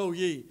us to go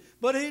ye.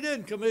 But he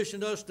didn't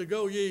commission us to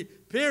go ye,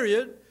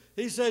 period.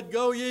 He said,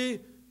 go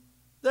ye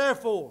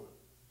therefore.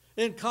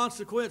 In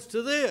consequence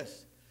to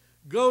this,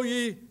 go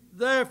ye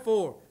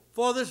therefore,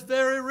 for this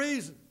very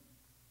reason.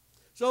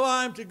 So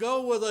I am to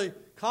go with a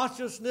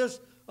consciousness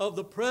of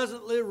the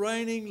presently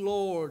reigning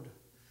Lord.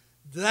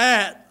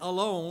 That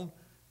alone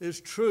is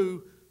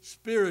true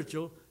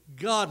spiritual,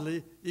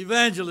 godly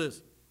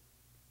evangelism.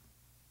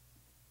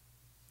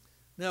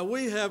 Now,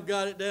 we have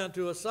got it down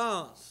to a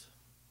science.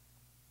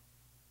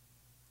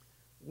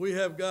 We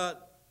have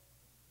got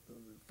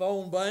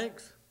phone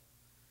banks.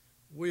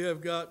 We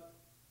have got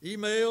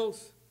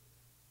emails.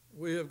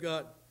 We have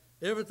got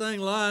everything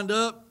lined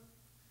up.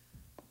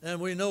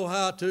 And we know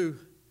how to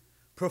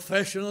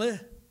professionally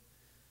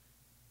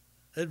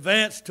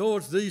advance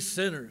towards these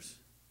sinners.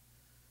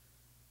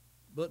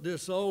 But dear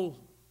soul,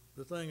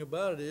 the thing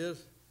about it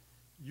is,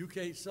 you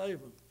can't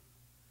save them.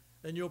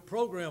 And your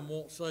program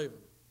won't save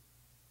them.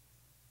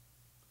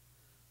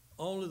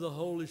 Only the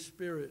Holy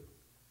Spirit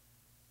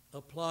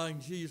applying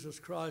Jesus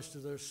Christ to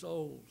their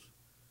souls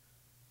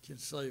can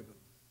save them.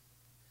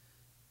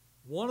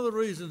 One of the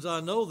reasons I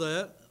know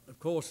that, of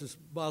course, is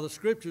by the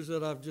scriptures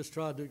that I've just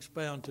tried to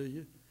expound to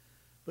you.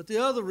 But the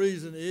other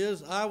reason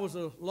is I was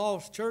a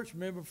lost church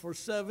member for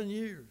 7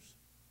 years.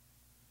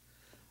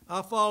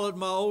 I followed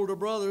my older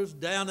brothers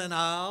down an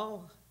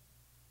aisle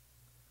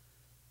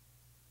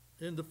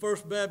in the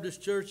First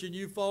Baptist Church in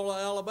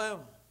Eufaula,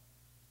 Alabama.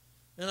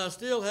 And I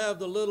still have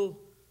the little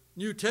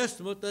New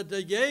Testament that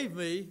they gave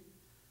me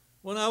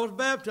when I was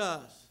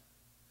baptized.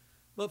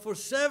 But for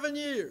 7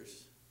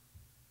 years,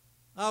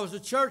 I was a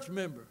church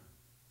member.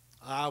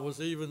 I was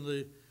even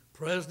the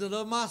president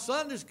of my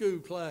Sunday school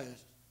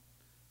class,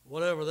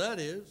 whatever that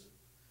is.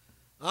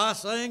 I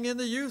sang in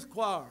the youth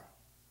choir.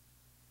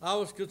 I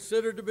was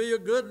considered to be a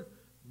good,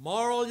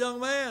 moral young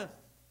man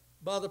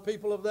by the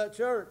people of that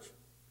church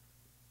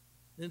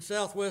in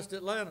southwest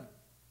Atlanta.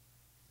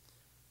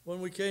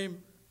 When we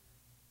came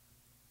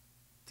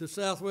to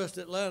southwest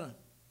Atlanta.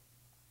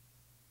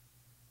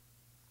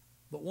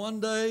 But one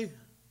day,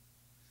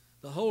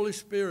 the Holy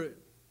Spirit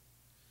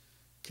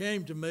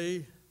came to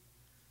me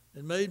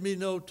and made me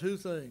know two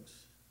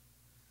things.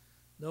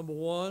 Number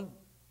one,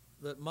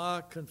 that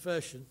my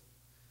confession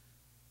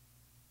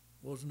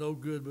was no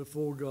good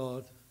before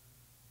God,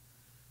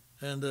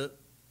 and that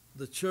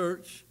the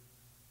church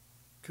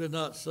could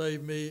not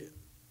save me,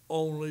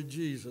 only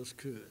Jesus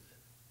could.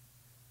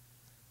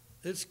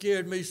 It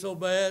scared me so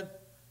bad,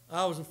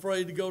 I was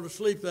afraid to go to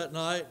sleep that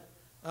night.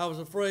 I was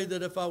afraid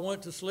that if I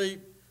went to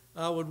sleep,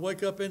 I would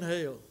wake up in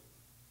hell.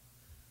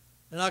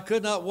 And I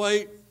could not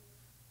wait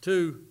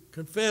to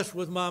confess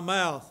with my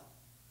mouth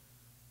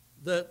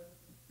that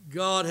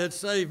God had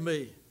saved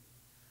me.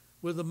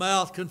 With the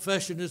mouth,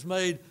 confession is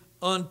made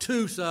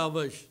unto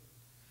salvation.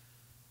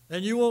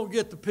 And you won't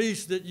get the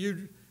peace that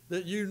you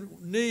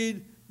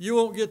need. You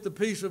won't get the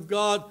peace of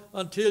God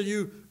until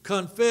you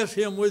confess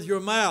Him with your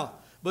mouth.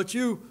 But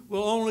you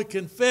will only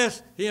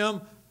confess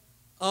Him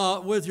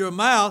with your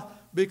mouth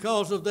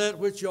because of that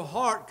which your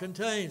heart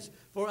contains.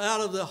 For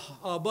out of the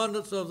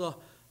abundance of the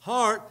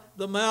heart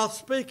the mouth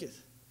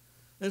speaketh.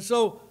 And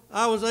so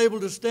I was able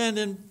to stand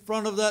in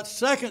front of that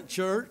second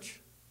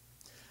church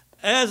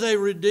as a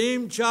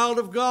redeemed child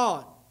of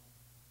God.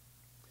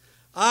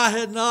 I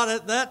had not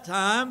at that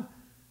time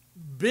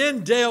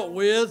been dealt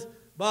with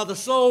by the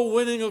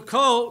soul-winning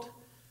occult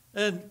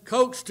and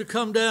coaxed to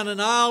come down an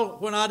aisle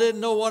when I didn't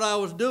know what I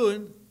was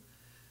doing.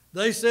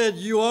 They said,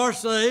 you are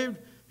saved.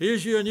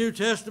 Here's your New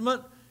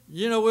Testament.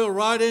 You know, we'll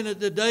write in at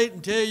the date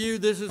and tell you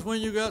this is when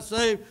you got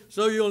saved,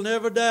 so you'll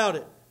never doubt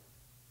it.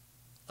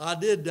 I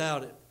did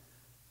doubt it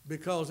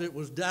because it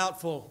was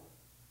doubtful.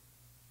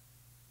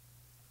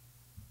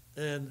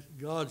 And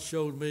God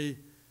showed me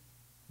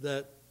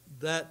that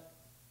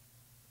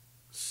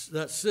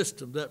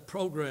system, that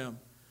program,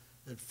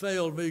 had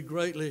failed me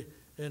greatly.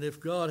 And if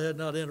God had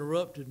not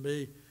interrupted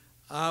me,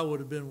 I would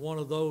have been one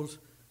of those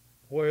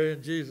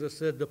wherein Jesus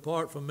said,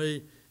 depart from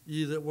me,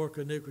 ye that work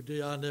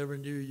iniquity, I never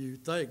knew you.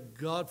 Thank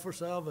God for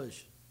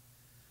salvation.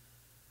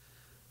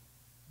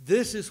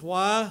 This is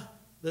why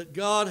that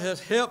God has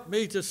helped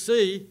me to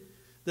see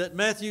that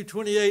Matthew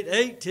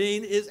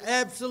 28:18 is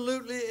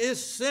absolutely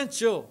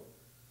essential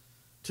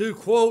to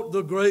quote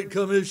the Great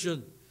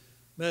Commission,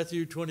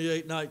 Matthew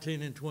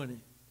 28:19 and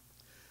 20.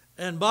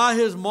 And by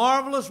his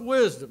marvelous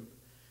wisdom,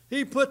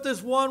 he put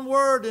this one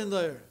word in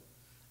there.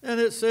 And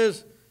it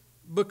says,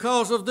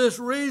 because of this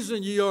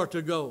reason ye are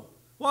to go.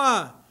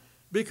 Why?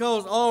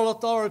 Because all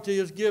authority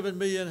is given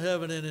me in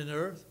heaven and in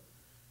earth.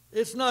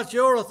 It's not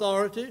your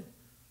authority.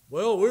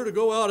 Well, we're to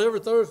go out every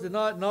Thursday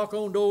night, knock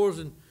on doors,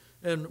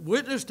 and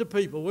witness to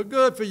people. We're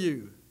good for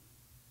you.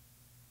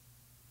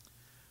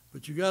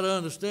 But you got to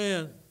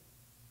understand,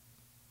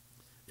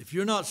 if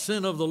you're not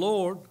sent of the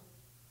Lord,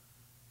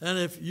 and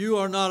if you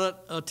are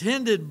not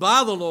attended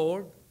by the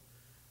Lord,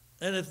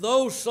 and if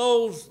those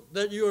souls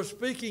that you are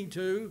speaking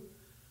to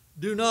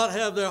do not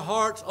have their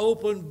hearts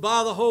opened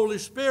by the Holy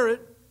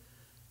Spirit,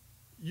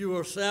 you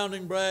are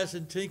sounding brass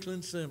and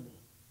tinkling cymbal.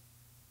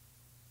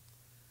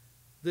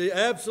 The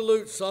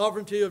absolute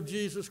sovereignty of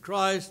Jesus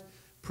Christ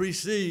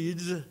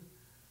precedes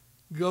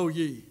go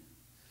ye.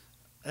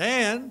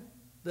 And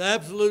the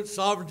absolute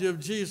sovereignty of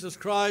Jesus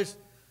Christ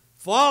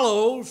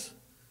follows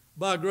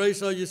by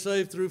grace are you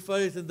saved through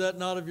faith, and that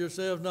not of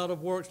yourselves, not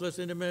of works, lest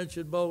any man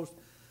should boast.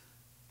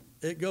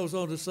 It goes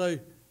on to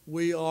say,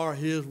 we are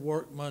his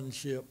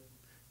workmanship,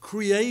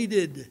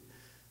 created.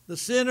 The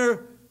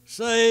sinner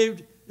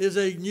saved is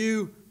a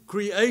new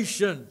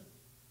creation.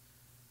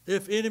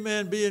 If any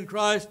man be in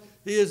Christ,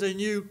 he is a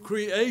new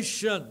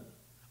creation.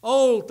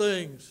 Old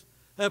things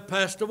have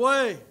passed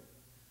away.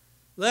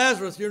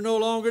 Lazarus, you're no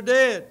longer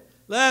dead.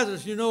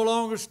 Lazarus, you no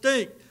longer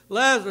stink.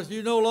 Lazarus,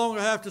 you no longer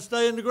have to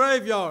stay in the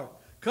graveyard.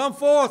 Come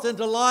forth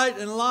into light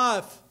and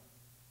life.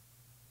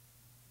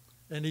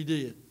 And he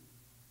did.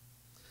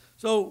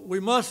 So we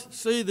must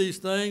see these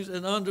things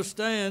and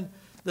understand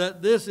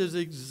that this is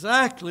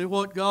exactly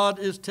what God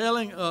is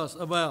telling us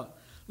about.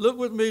 Look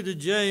with me to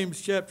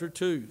James chapter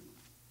 2.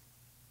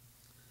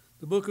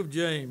 The book of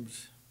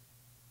James,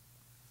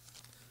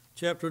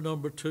 chapter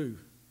number 2.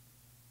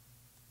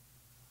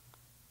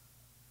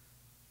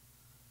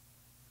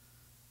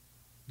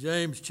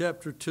 James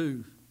chapter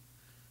 2,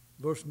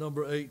 verse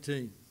number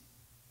 18.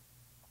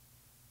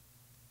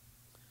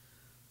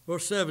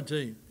 Verse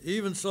 17,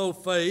 even so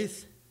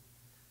faith,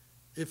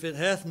 if it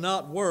hath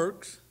not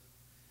works,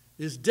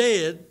 is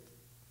dead,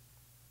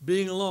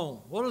 being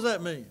alone. What does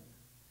that mean?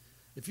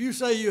 If you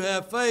say you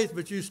have faith,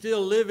 but you're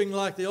still living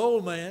like the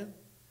old man,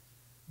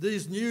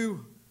 these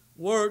new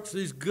works,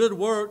 these good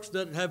works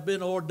that have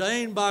been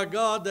ordained by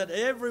God that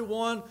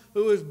everyone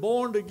who is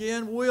born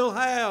again will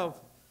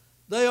have.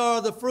 They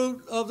are the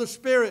fruit of the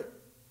Spirit.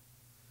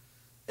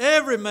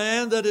 Every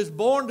man that is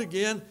born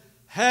again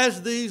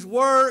has these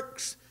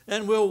works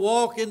and will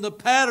walk in the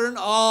pattern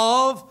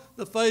of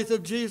the faith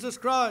of Jesus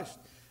Christ.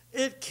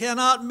 It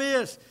cannot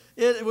miss.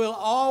 It will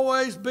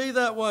always be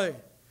that way.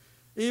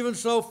 Even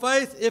so,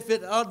 faith, if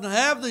it doesn't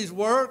have these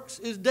works,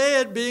 is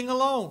dead, being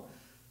alone.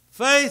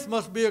 Faith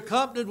must be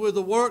accompanied with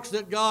the works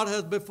that God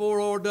has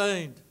before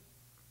ordained,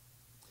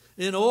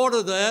 in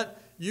order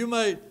that you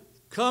may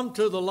come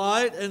to the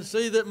light and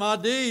see that my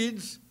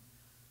deeds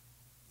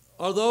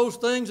are those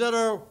things that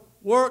are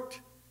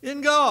worked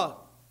in God.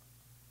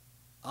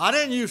 I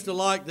didn't used to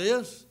like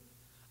this.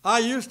 I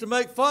used to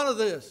make fun of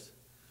this.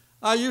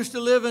 I used to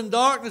live in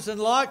darkness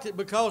and liked it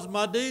because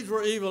my deeds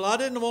were evil. I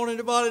didn't want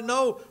anybody to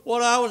know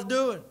what I was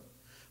doing.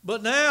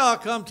 But now I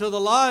come to the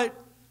light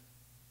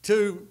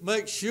to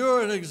make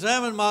sure and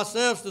examine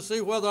myself to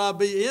see whether I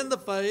be in the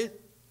faith,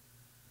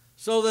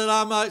 so that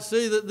I might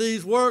see that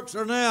these works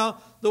are now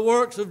the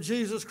works of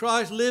Jesus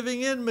Christ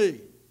living in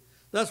me.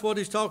 That's what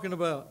he's talking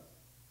about.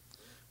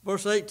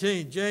 Verse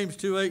 18, James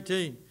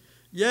 2:18.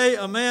 Yea,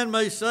 a man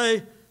may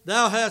say,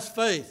 thou hast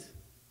faith,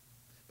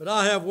 but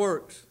I have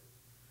works.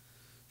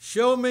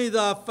 Show me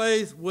thy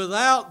faith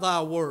without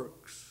thy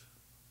works.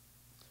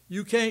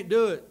 You can't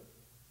do it.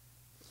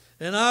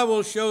 And I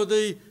will show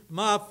thee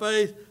my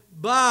faith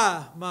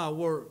by my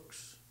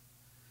works.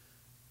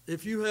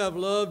 If you have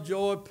love,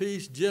 joy,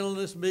 peace,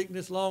 gentleness,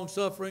 meekness,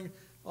 long-suffering,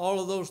 all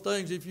of those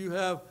things, if you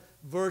have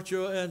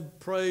virtue and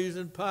praise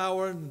and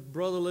power and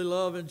brotherly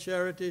love and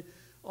charity,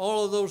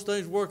 all of those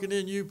things working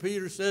in you,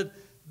 Peter said,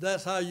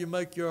 that's how you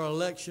make your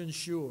election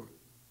sure.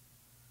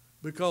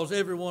 Because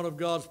every one of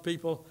God's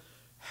people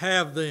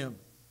have them.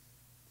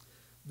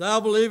 Thou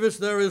believest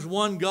there is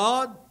one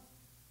God?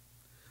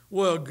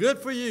 Well, good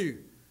for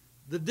you.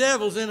 The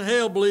devils in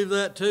hell believe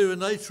that too,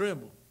 and they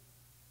tremble.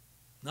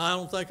 Now, I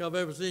don't think I've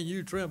ever seen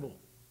you tremble.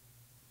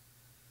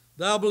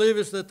 Thou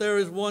believest that there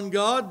is one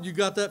God? You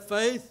got that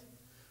faith?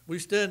 We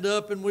stand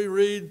up and we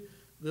read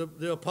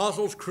the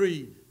Apostles'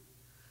 Creed.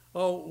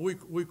 Oh,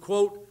 we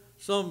quote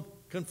some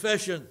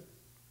confession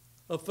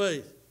of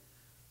faith.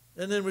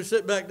 And then we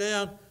sit back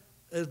down,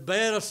 as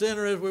bad a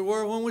sinner as we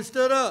were when we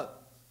stood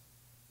up.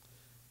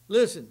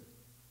 Listen,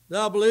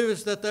 thou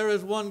believest that there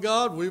is one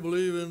God? We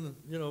believe in,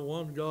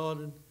 one God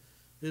and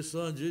his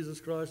Son, Jesus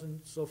Christ,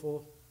 and so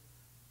forth.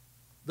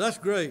 That's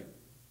great.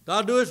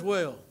 Thou doest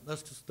well.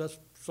 That's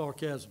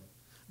sarcasm.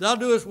 Thou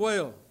doest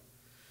well.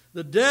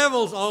 The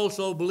devils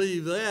also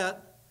believe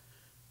that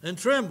and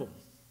tremble.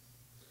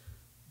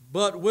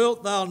 But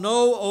wilt thou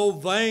know, O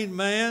vain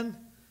man,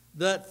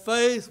 that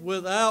faith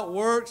without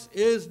works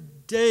is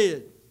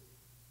dead?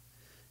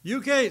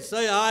 You can't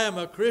say I am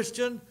a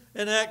Christian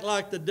and act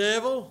like the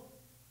devil.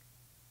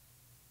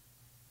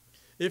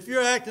 If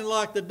you're acting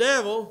like the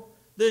devil,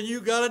 then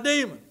you got a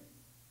demon.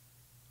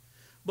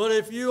 But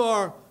if you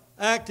are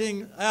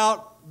acting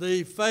out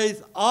the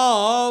faith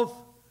of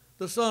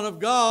the Son of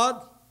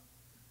God,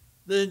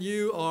 then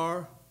you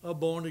are a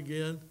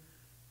born-again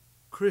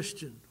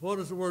Christian. What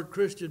does the word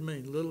Christian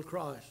mean? Little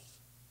Christ.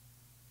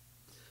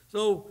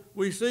 So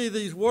we see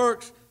these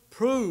works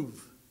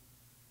prove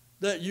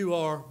that you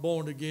are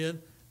born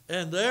again,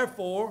 and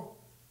therefore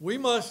we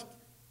must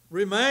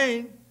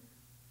remain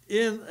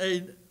in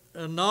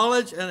a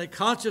knowledge and a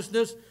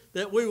consciousness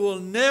that we will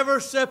never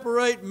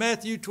separate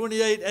Matthew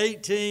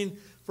 28:18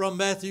 from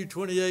Matthew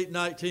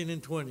 28:19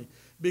 and 20,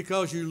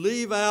 because you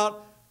leave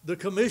out the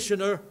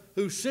commissioner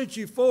who sent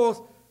you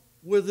forth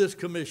with this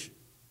commission.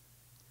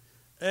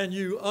 And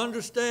you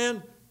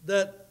understand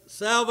that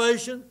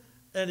salvation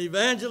and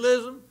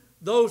evangelism,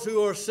 those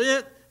who are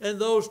sent and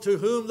those to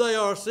whom they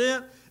are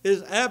sent,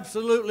 is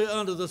absolutely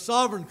under the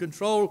sovereign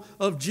control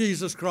of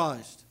Jesus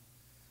Christ.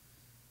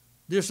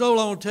 Dear soul,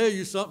 I want to tell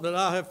you something that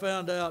I have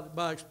found out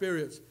by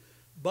experience.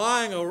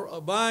 Buying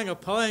a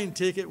plane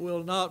ticket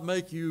will not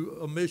make you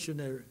a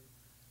missionary.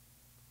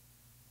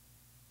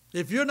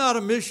 If you're not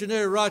a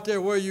missionary right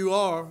there where you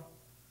are,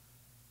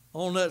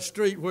 on that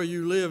street where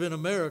you live in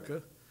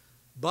America,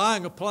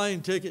 buying a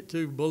plane ticket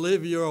to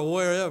Bolivia or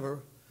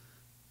wherever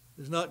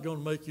is not going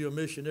to make you a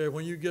missionary.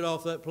 When you get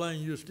off that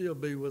plane, you'll still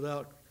be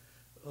without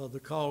the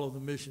call of the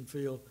mission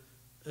field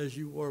as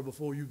you were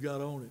before you got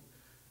on it.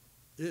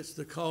 It's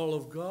the call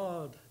of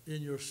God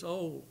in your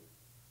soul,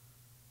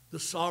 the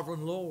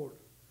sovereign Lord.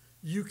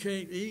 You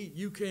can't eat,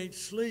 you can't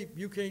sleep,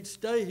 you can't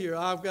stay here.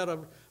 I've got a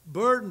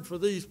burden for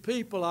these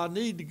people. I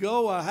need to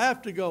go, I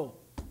have to go.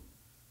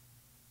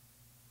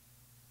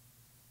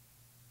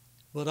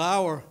 But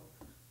our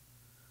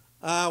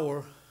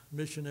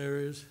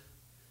missionaries,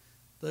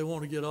 they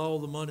want to get all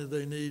the money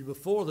they need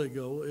before they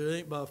go. It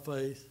ain't by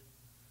faith.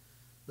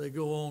 They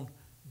go on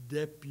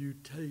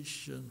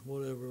deputation,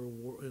 whatever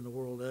in the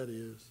world that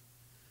is.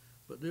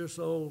 But dear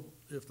soul,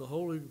 if the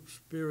Holy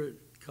Spirit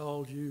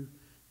calls you,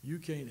 you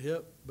can't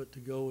help but to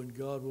go, and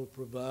God will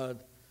provide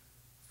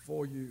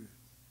for you.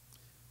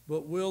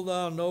 But wilt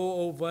thou know,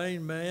 O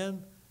vain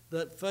man,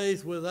 that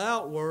faith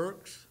without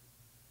works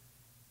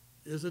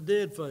is a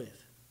dead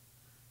faith.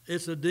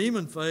 It's a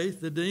demon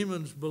faith. The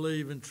demons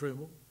believe and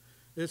tremble.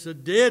 It's a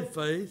dead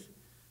faith.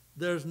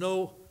 There's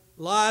no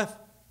life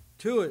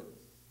to it.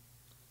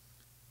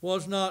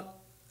 Was not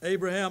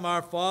Abraham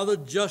our father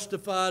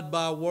justified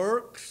by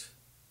works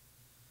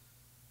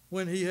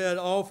when he had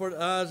offered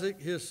Isaac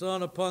his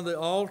son upon the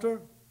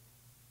altar?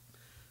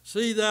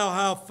 See thou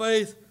how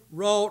faith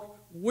wrought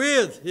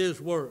with his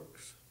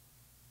works.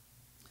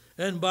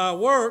 And by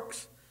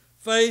works,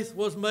 faith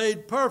was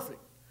made perfect.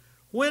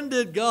 When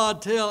did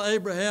God tell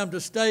Abraham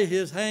to stay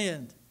his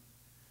hand?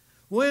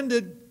 When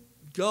did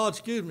God,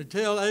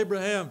 tell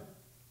Abraham,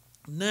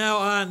 now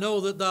I know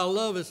that thou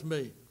lovest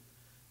me?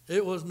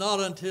 It was not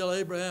until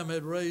Abraham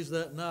had raised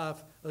that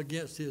knife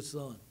against his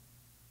son.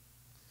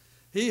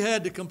 He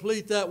had to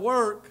complete that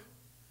work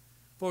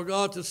for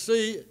God to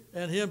see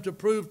and him to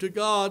prove to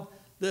God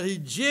that he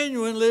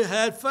genuinely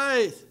had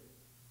faith.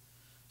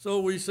 So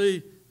we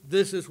see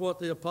this is what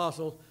the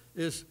apostle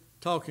is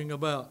talking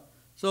about.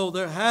 So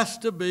there has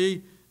to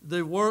be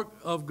the work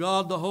of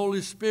God, the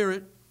Holy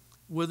Spirit,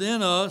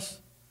 within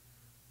us,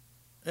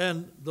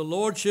 and the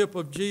Lordship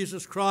of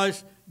Jesus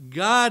Christ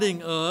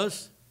guiding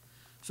us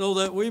so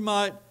that we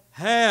might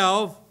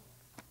have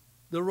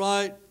the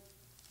right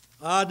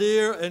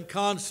idea and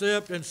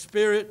concept and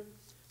spirit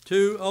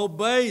to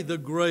obey the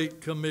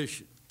Great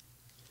Commission.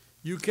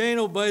 You can't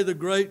obey the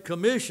Great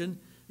Commission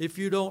if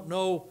you don't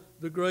know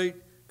the Great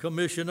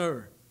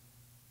Commissioner.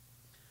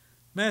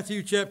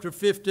 Matthew chapter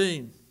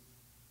 15.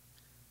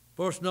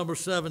 Verse number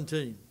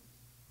 17.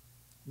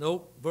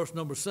 Nope, verse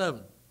number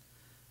 7.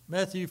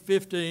 Matthew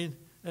 15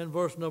 and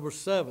verse number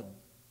 7.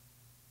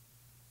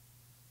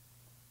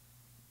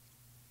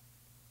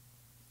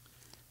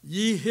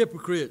 Ye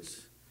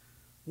hypocrites,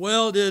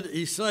 well did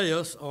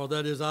Esaias, or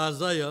that is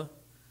Isaiah,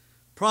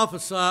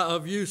 prophesy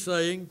of you,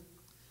 saying,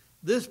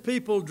 this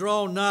people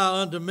draw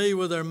nigh unto me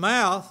with their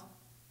mouth,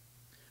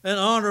 and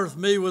honoreth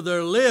me with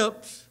their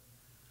lips,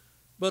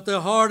 but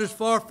their heart is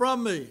far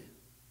from me.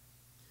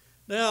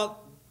 Now,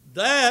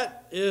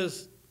 that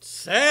is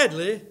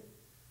sadly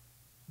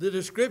the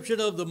description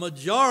of the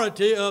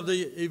majority of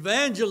the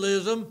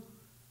evangelism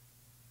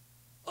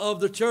of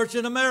the church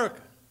in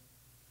America.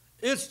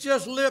 It's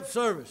just lip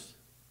service.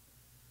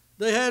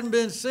 They hadn't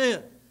been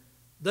sent.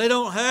 They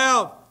don't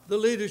have the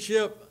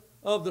leadership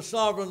of the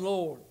sovereign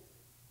Lord.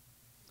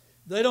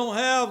 They don't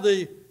have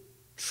the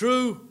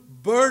true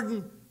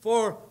burden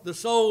for the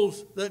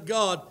souls that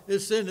God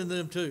is sending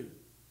them to.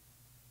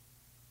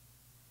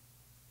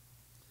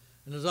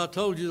 And as I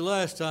told you the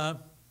last time,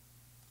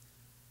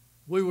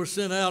 we were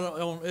sent out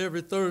on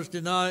every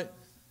Thursday night.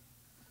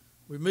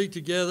 We meet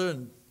together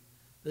and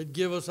they'd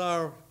give us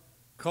our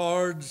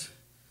cards.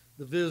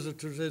 The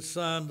visitors had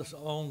signed us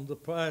on the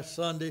past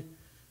Sunday.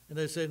 And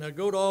they say, now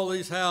go to all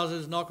these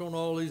houses, knock on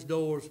all these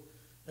doors,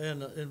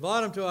 and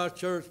invite them to our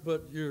church,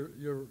 but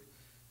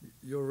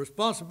your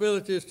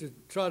responsibility is to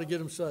try to get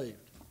them saved.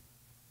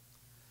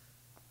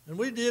 And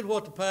we did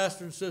what the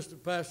pastor and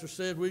assistant pastor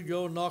said. We'd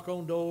go and knock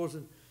on doors,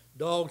 and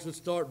dogs would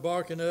start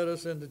barking at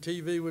us, and the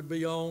TV would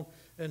be on,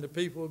 and the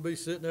people would be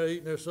sitting there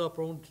eating their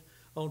supper on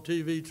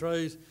TV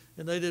trays,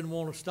 and they didn't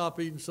want to stop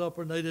eating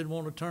supper, and they didn't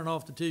want to turn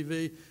off the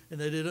TV, and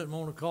they didn't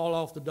want to call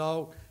off the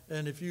dog.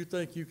 And if you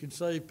think you can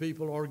save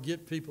people or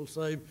get people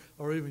saved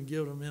or even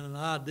give them an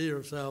idea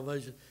of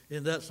salvation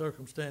in that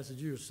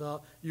circumstances,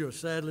 you are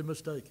sadly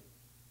mistaken.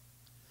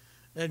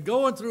 And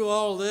going through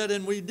all of that,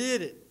 and we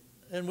did it,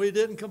 and we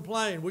didn't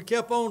complain. We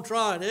kept on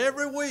trying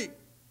every week.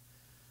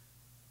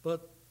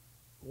 But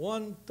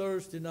one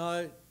Thursday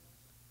night,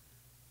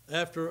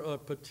 after a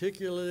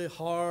particularly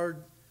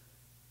hard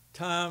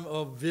time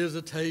of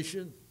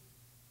visitation,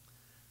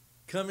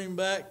 coming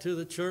back to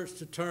the church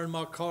to turn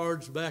my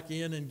cards back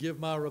in and give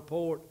my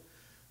report,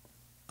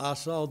 I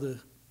saw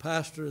the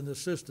pastor and the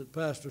assistant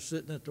pastor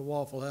sitting at the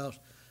Waffle House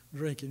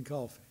drinking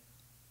coffee.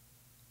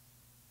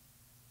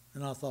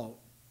 And I thought,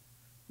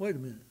 wait a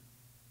minute.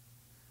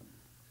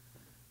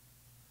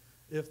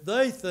 If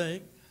they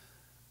think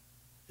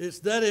it's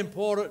that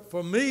important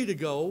for me to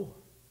go,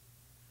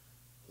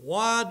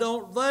 why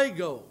don't they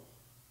go?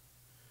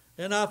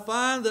 And I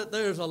find that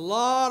there's a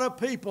lot of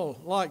people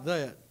like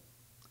that.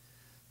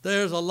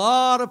 There's a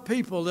lot of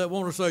people that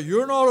want to say,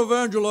 you're not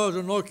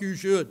evangelizing like you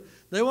should.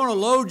 They want to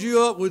load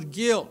you up with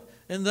guilt,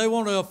 and they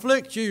want to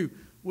afflict you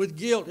with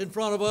guilt in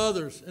front of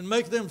others and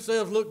make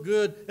themselves look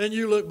good and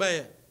you look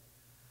bad.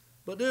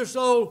 But dear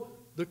soul,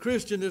 the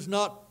Christian is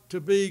not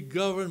to be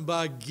governed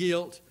by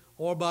guilt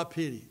or by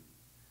pity.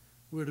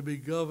 We're to be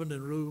governed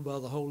and ruled by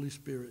the Holy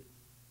Spirit.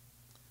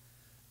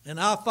 And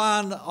I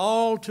find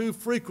all too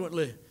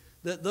frequently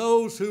that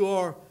those who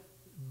are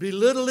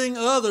belittling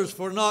others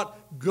for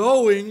not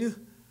going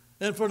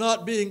and for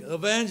not being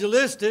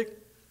evangelistic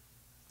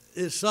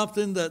is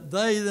something that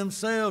they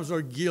themselves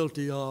are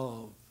guilty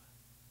of.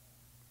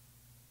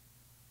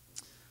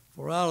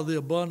 For out of the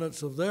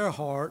abundance of their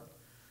heart,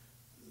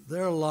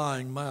 their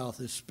lying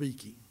mouth is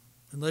speaking.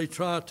 And they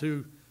try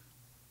to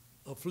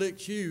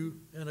afflict you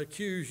and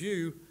accuse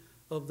you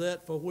of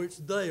that for which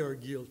they are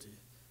guilty.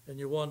 And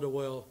you wonder,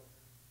 well,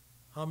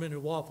 how many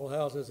Waffle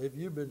Houses have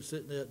you been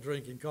sitting at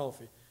drinking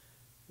coffee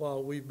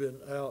while we've been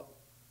out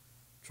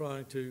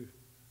trying to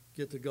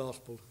get the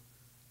gospel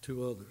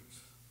to others?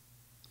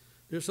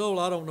 Dear soul,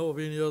 I don't know of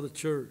any other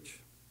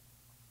church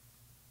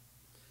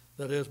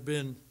that has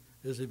been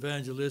as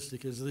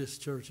evangelistic as this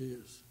church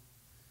is.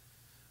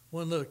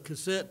 When the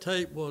cassette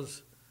tape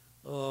was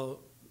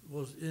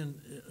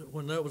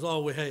when that was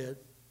all we had,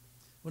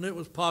 when it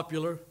was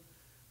popular,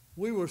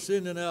 we were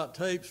sending out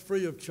tapes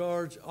free of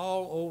charge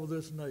all over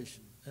this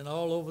nation and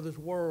all over this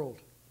world.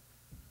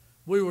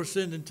 We were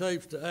sending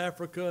tapes to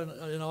Africa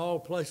and in all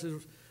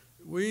places.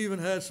 We even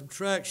had some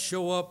tracts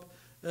show up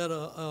at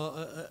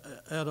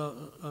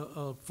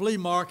a flea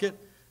market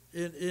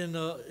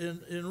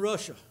in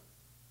Russia.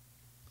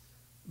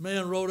 A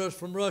man wrote us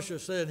from Russia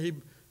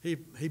saying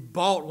he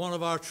bought one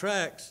of our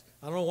tracts.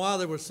 I don't know why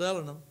they were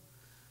selling them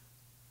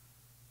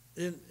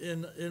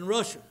in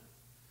Russia.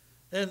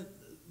 And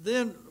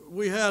then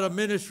we had a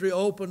ministry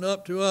opened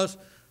up to us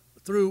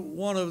through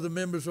one of the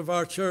members of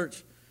our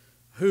church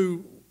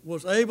who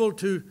was able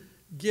to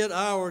get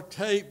our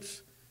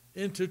tapes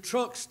into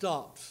truck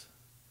stops.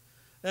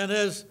 And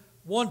as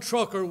one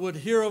trucker would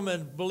hear them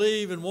and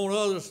believe and want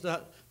others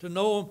to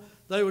know them,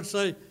 they would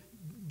say,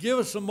 give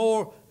us some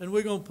more and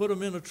we're going to put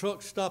them in a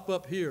truck stop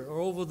up here or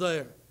over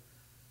there.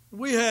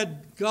 We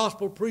had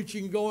gospel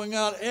preaching going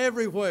out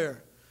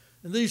everywhere.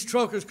 And these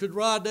truckers could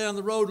ride down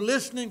the road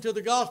listening to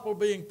the gospel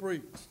being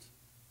preached.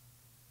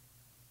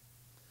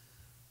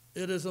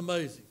 It is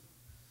amazing.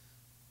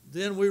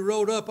 Then we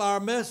wrote up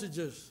our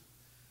messages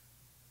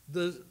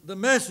the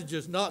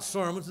messages, not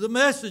sermons, the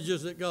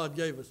messages that God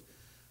gave us.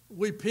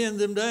 We pinned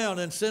them down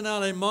and sent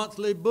out a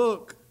monthly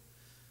book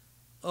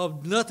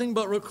of nothing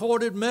but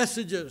recorded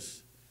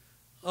messages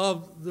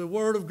of the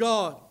Word of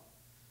God,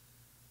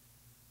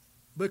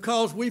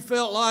 because we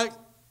felt like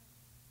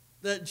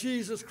that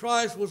Jesus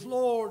Christ was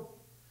Lord,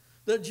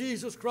 that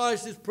Jesus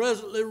Christ is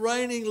presently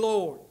reigning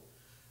Lord,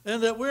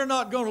 and that we're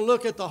not going to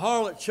look at the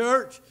harlot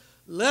church.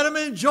 Let them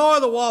enjoy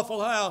the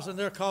Waffle House and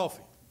their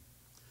coffee.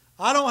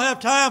 I don't have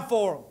time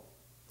for them.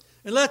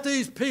 And let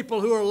these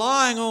people who are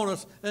lying on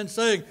us and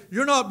saying,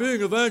 you're not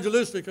being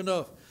evangelistic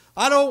enough,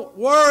 I don't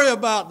worry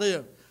about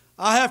them.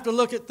 I have to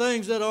look at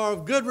things that are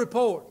of good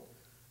report.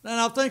 And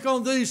I think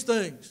on these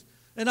things.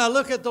 And I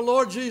look at the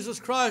Lord Jesus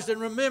Christ and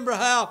remember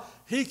how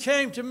He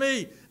came to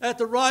me at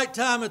the right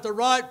time, at the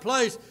right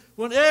place,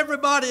 when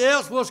everybody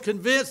else was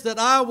convinced that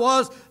I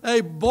was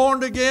a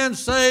born-again,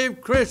 saved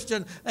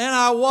Christian, and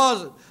I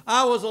wasn't.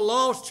 I was a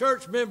lost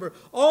church member.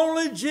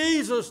 Only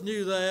Jesus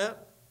knew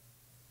that.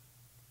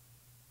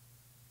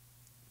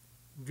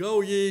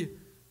 Go ye,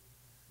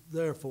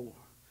 therefore.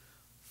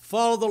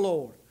 Follow the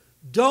Lord.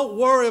 Don't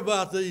worry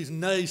about these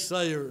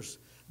naysayers.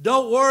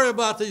 Don't worry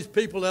about these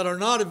people that are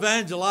not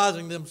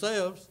evangelizing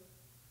themselves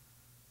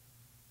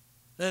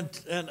and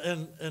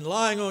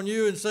lying on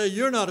you and say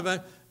you're not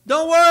evangelizing.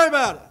 Don't worry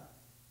about it.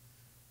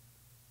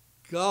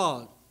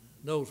 God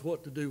knows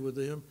what to do with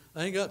them.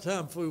 I ain't got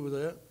time to fool with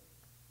that.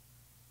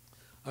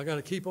 I got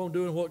to keep on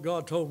doing what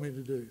God told me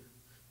to do.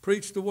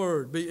 Preach the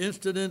word. Be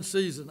instant in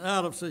season,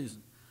 out of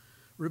season.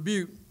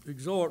 Rebuke,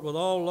 exhort with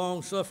all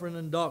long suffering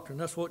and doctrine.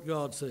 That's what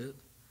God said.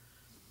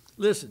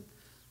 Listen,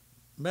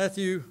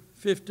 Matthew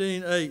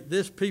 15:8.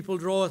 This people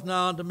draweth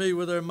nigh unto me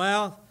with their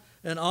mouth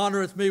and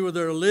honoreth me with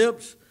their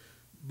lips,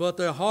 but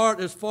their heart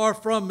is far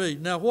from me.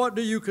 Now what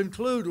do you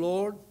conclude,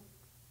 Lord?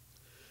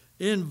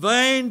 In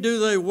vain do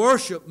they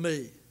worship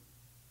me.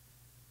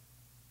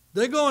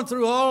 They're going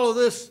through all of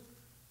this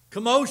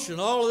commotion,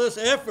 all of this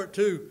effort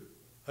to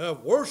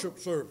have worship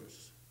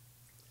service.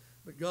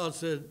 But God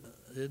said,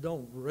 it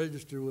don't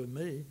register with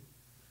me.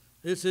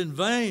 It's in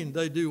vain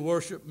they do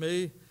worship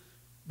me,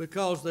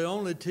 because they're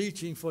only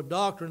teaching for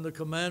doctrine the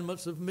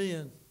commandments of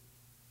men.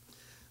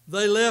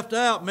 They left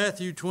out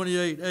Matthew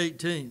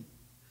 28:18.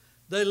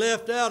 They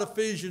left out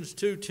Ephesians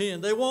 2:10.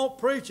 They won't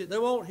preach it. They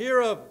won't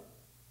hear of it.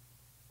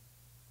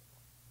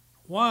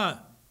 Why?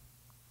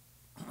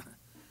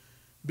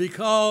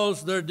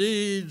 Because their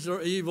deeds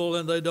are evil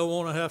and they don't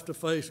want to have to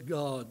face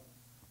God.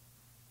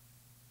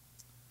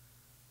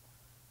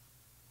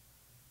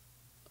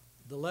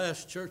 The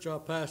last church I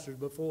pastored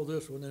before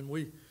this one, and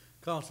we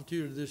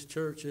constituted this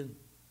church in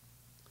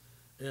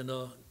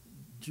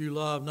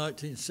July of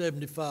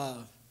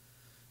 1975.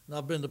 And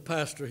I've been the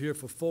pastor here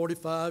for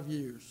 45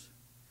 years.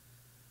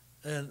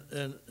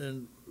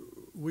 And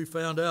we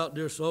found out,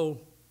 dear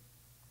soul,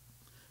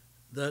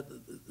 that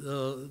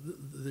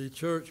the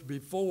church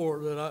before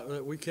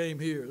that we came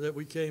here, that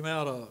we came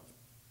out of,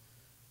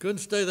 couldn't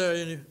stay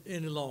there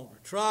any longer.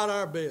 Tried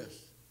our best,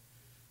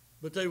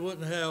 but they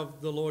wouldn't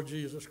have the Lord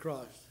Jesus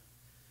Christ.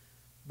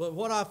 But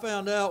what I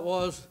found out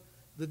was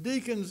the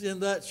deacons in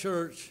that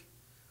church,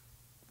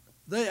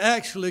 they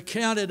actually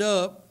counted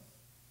up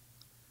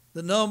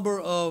the number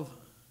of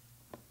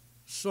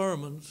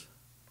sermons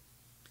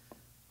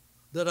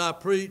that I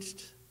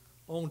preached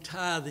on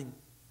tithing.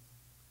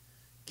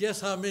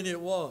 Guess how many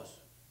it was?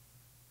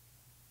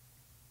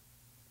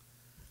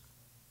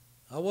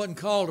 I wasn't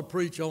called to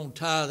preach on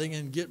tithing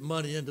and get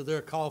money into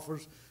their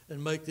coffers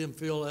and make them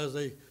feel as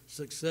a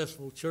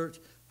successful church.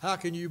 How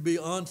can you be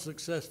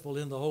unsuccessful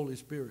in the Holy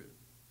Spirit?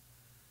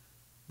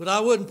 But I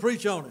wouldn't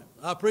preach on it.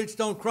 I preached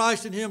on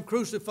Christ and Him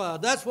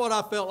crucified. That's what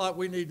I felt like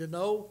we need to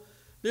know.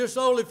 Dear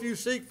soul, if you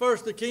seek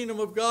first the kingdom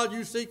of God,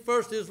 you seek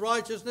first His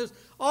righteousness,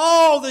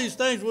 all these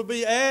things will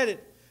be added.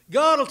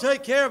 God will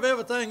take care of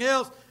everything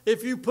else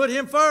if you put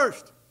Him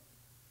first.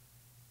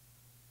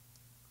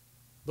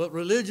 But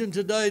religion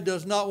today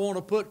does not want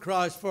to put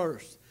Christ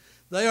first.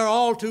 They are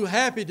all too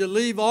happy to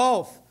leave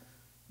off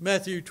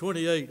Matthew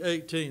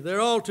 28:18. They're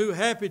all too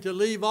happy to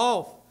leave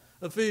off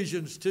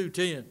Ephesians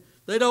 2:10.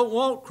 They don't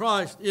want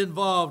Christ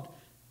involved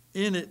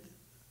in it.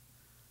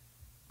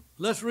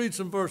 Let's read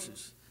some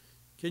verses.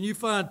 Can you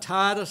find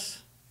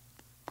Titus?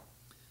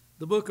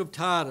 The book of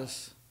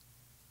Titus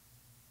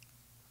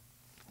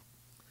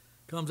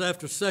comes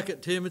after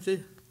 2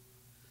 Timothy.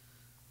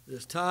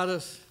 There's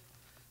Titus,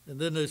 and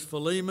then there's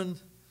Philemon,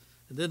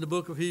 and then the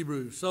book of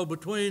Hebrews. So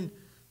between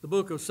the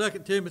book of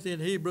 2 Timothy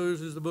and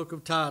Hebrews is the book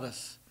of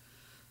Titus.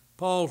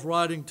 Paul's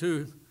writing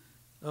to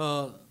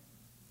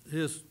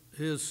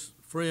his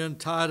friend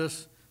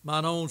Titus,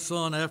 mine own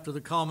son after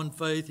the common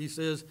faith, he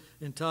says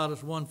in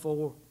Titus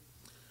 1:4.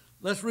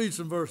 Let's read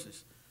some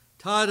verses.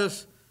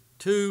 Titus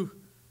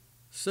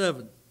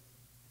 2:7.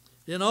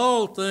 In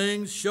all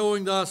things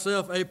showing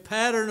thyself a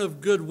pattern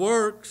of good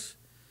works,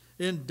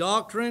 in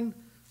doctrine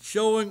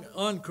showing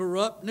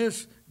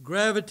uncorruptness,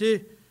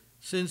 gravity,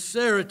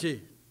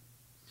 sincerity,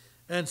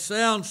 and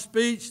sound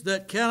speech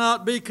that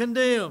cannot be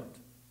condemned.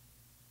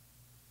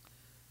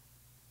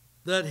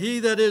 that he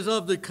that is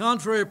of the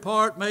contrary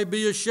part may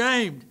be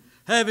ashamed,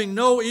 having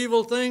no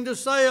evil thing to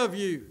say of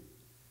you.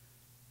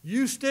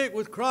 You stick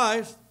with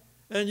Christ,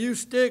 and you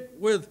stick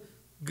with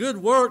good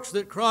works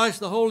that Christ,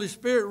 the Holy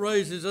Spirit,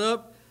 raises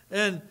up,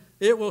 and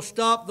it will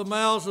stop the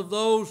mouths of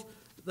those.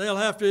 They'll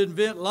have to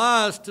invent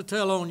lies to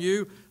tell on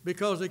you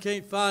because they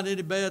can't find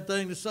any bad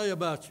thing to say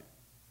about you.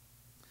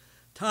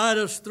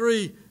 Titus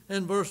 3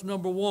 and verse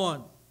number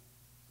 1.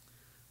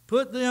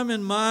 Put them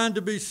in mind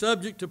to be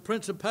subject to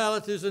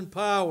principalities and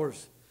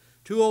powers,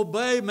 to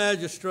obey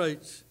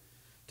magistrates,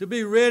 to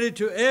be ready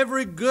to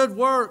every good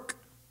work.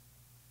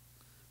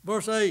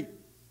 Verse 8.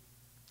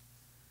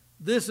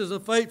 This is a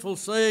faithful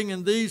saying,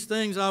 and these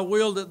things I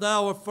will that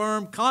thou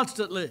affirm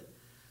constantly,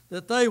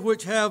 that they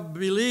which have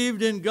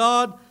believed in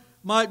God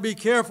might be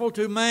careful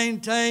to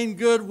maintain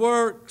good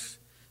works.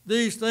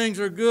 These things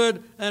are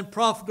good and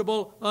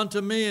profitable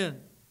unto men.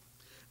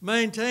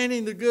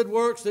 Maintaining the good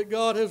works that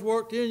God has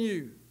worked in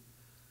you.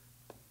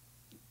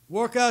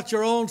 Work out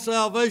your own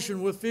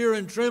salvation with fear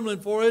and trembling,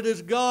 for it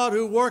is God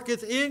who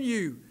worketh in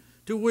you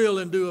to will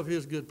and do of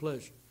his good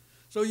pleasure.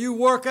 So you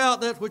work out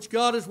that which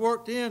God has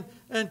worked in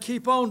and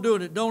keep on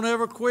doing it. Don't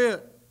ever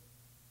quit.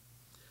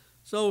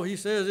 So he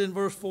says in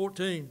verse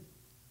 14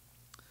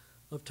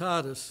 of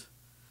Titus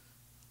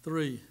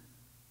 3,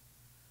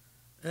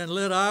 and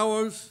let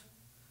ours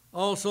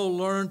also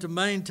learn to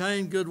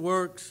maintain good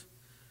works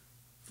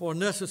for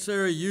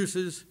necessary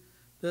uses,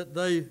 that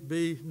they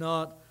be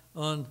not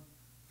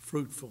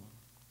unfruitful.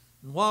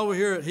 And while we're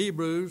here at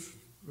Hebrews,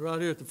 right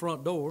here at the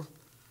front door,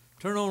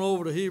 turn on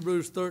over to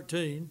Hebrews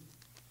 13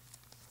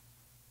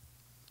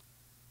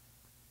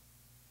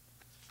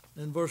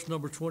 and verse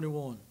number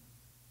 21.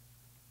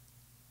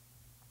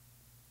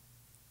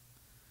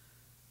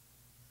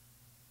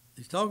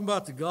 He's talking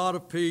about the God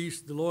of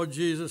peace, the Lord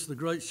Jesus, the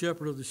great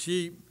shepherd of the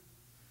sheep,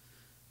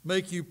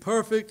 make you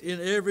perfect in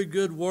every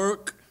good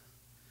work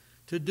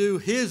to do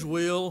his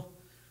will,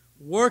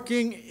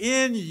 working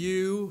in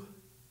you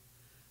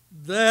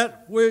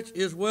that which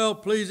is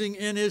well-pleasing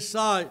in his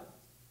sight,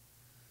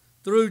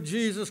 through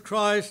Jesus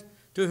Christ,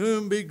 to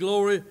whom be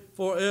glory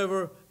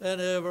forever and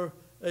ever.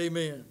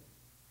 Amen.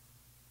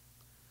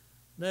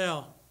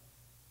 Now,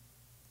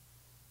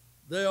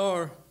 there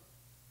are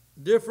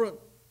different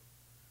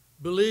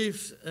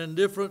beliefs and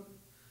different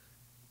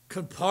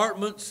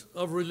compartments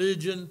of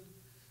religion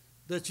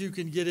that you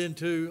can get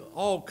into,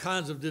 all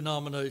kinds of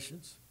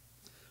denominations.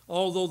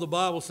 Although the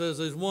Bible says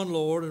there's one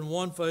Lord and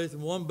one faith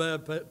and one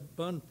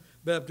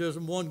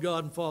baptism, one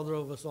God and Father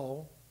of us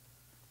all.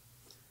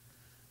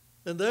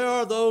 And there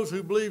are those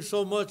who believe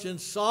so much in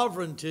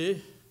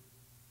sovereignty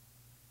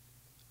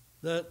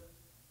that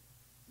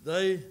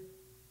they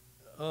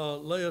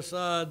lay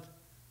aside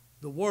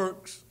the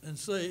works and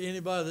say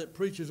anybody that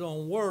preaches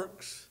on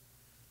works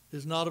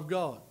is not of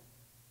God.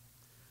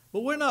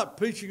 But we're not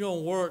preaching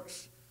on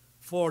works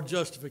for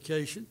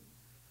justification.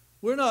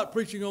 We're not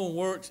preaching on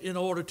works in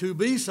order to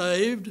be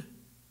saved.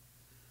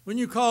 When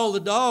you call the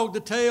dog, the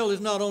tail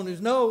is not on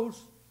his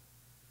nose.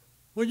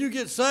 When you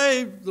get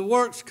saved, the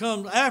works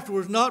come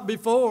afterwards, not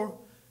before.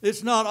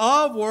 It's not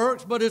of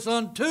works, but it's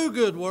unto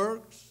good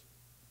works.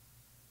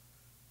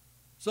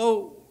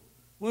 So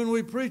when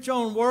we preach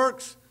on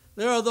works,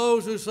 there are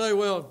those who say,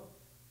 well,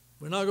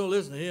 we're not going to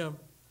listen to him.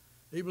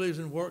 He believes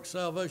in works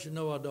salvation.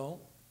 No, I don't.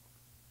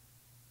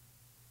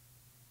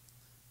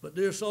 But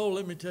dear soul,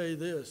 let me tell you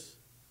this.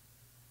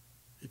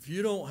 If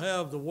you don't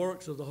have the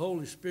works of the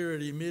Holy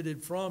Spirit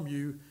emitted from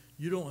you,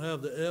 you don't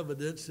have the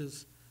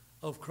evidences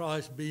of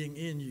Christ being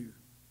in you.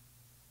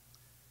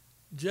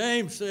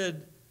 James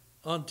said,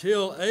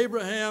 until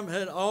Abraham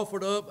had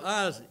offered up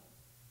Isaac,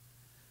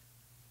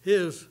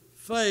 his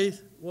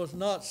faith was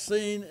not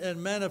seen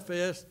and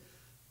manifest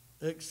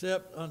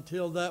except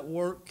until that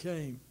work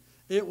came.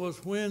 It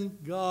was when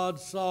God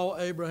saw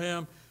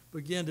Abraham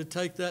begin to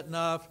take that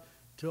knife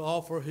to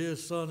offer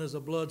his son as a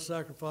blood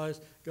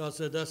sacrifice, God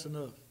said, that's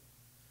enough.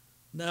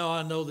 Now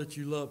I know that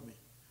you love me.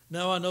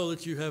 Now I know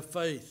that you have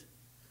faith.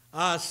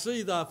 I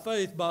see thy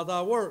faith by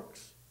thy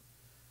works.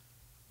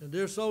 And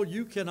dear soul,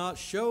 you cannot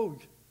show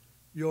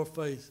your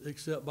faith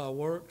except by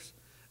works.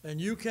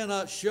 And you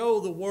cannot show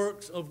the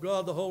works of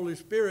God the Holy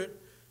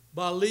Spirit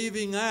by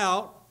leaving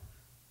out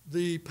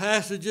the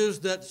passages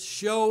that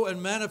show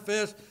and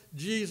manifest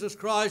Jesus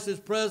Christ as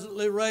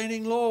presently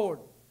reigning Lord.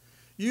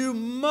 You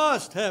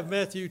must have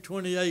Matthew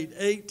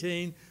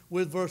 28:18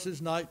 with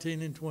verses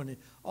 19 and 20.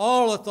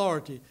 All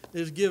authority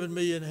is given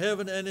me in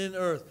heaven and in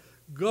earth.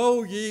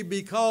 Go ye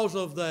because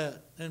of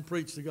that and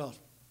preach the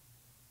gospel.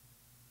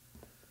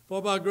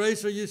 For by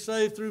grace are you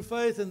saved through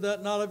faith, and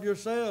that not of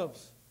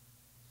yourselves.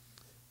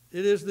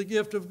 It is the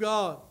gift of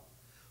God.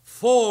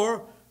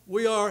 For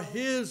we are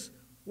his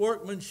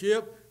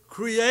workmanship,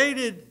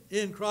 created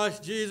in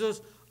Christ Jesus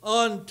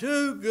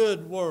unto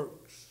good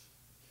works.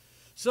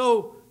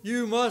 So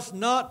you must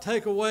not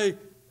take away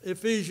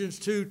Ephesians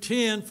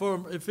 2:10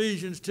 from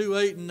Ephesians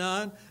 2:8 and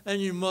 9,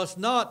 and you must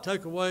not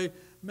take away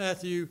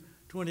Matthew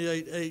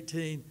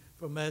 28:18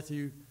 from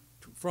Matthew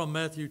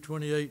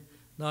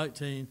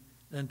 28:19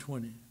 and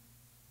 20.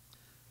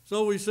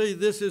 So we see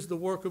this is the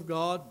work of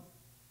God.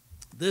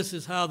 This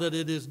is how that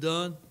it is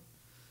done.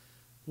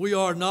 We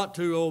are not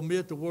to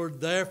omit the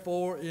word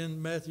therefore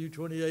in Matthew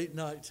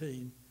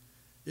 28:19.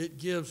 It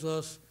gives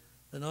us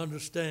an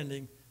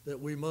understanding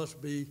that we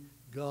must be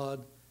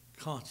God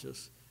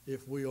conscious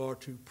if we are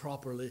to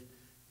properly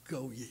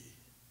go ye.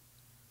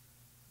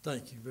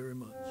 Thank you very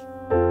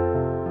much.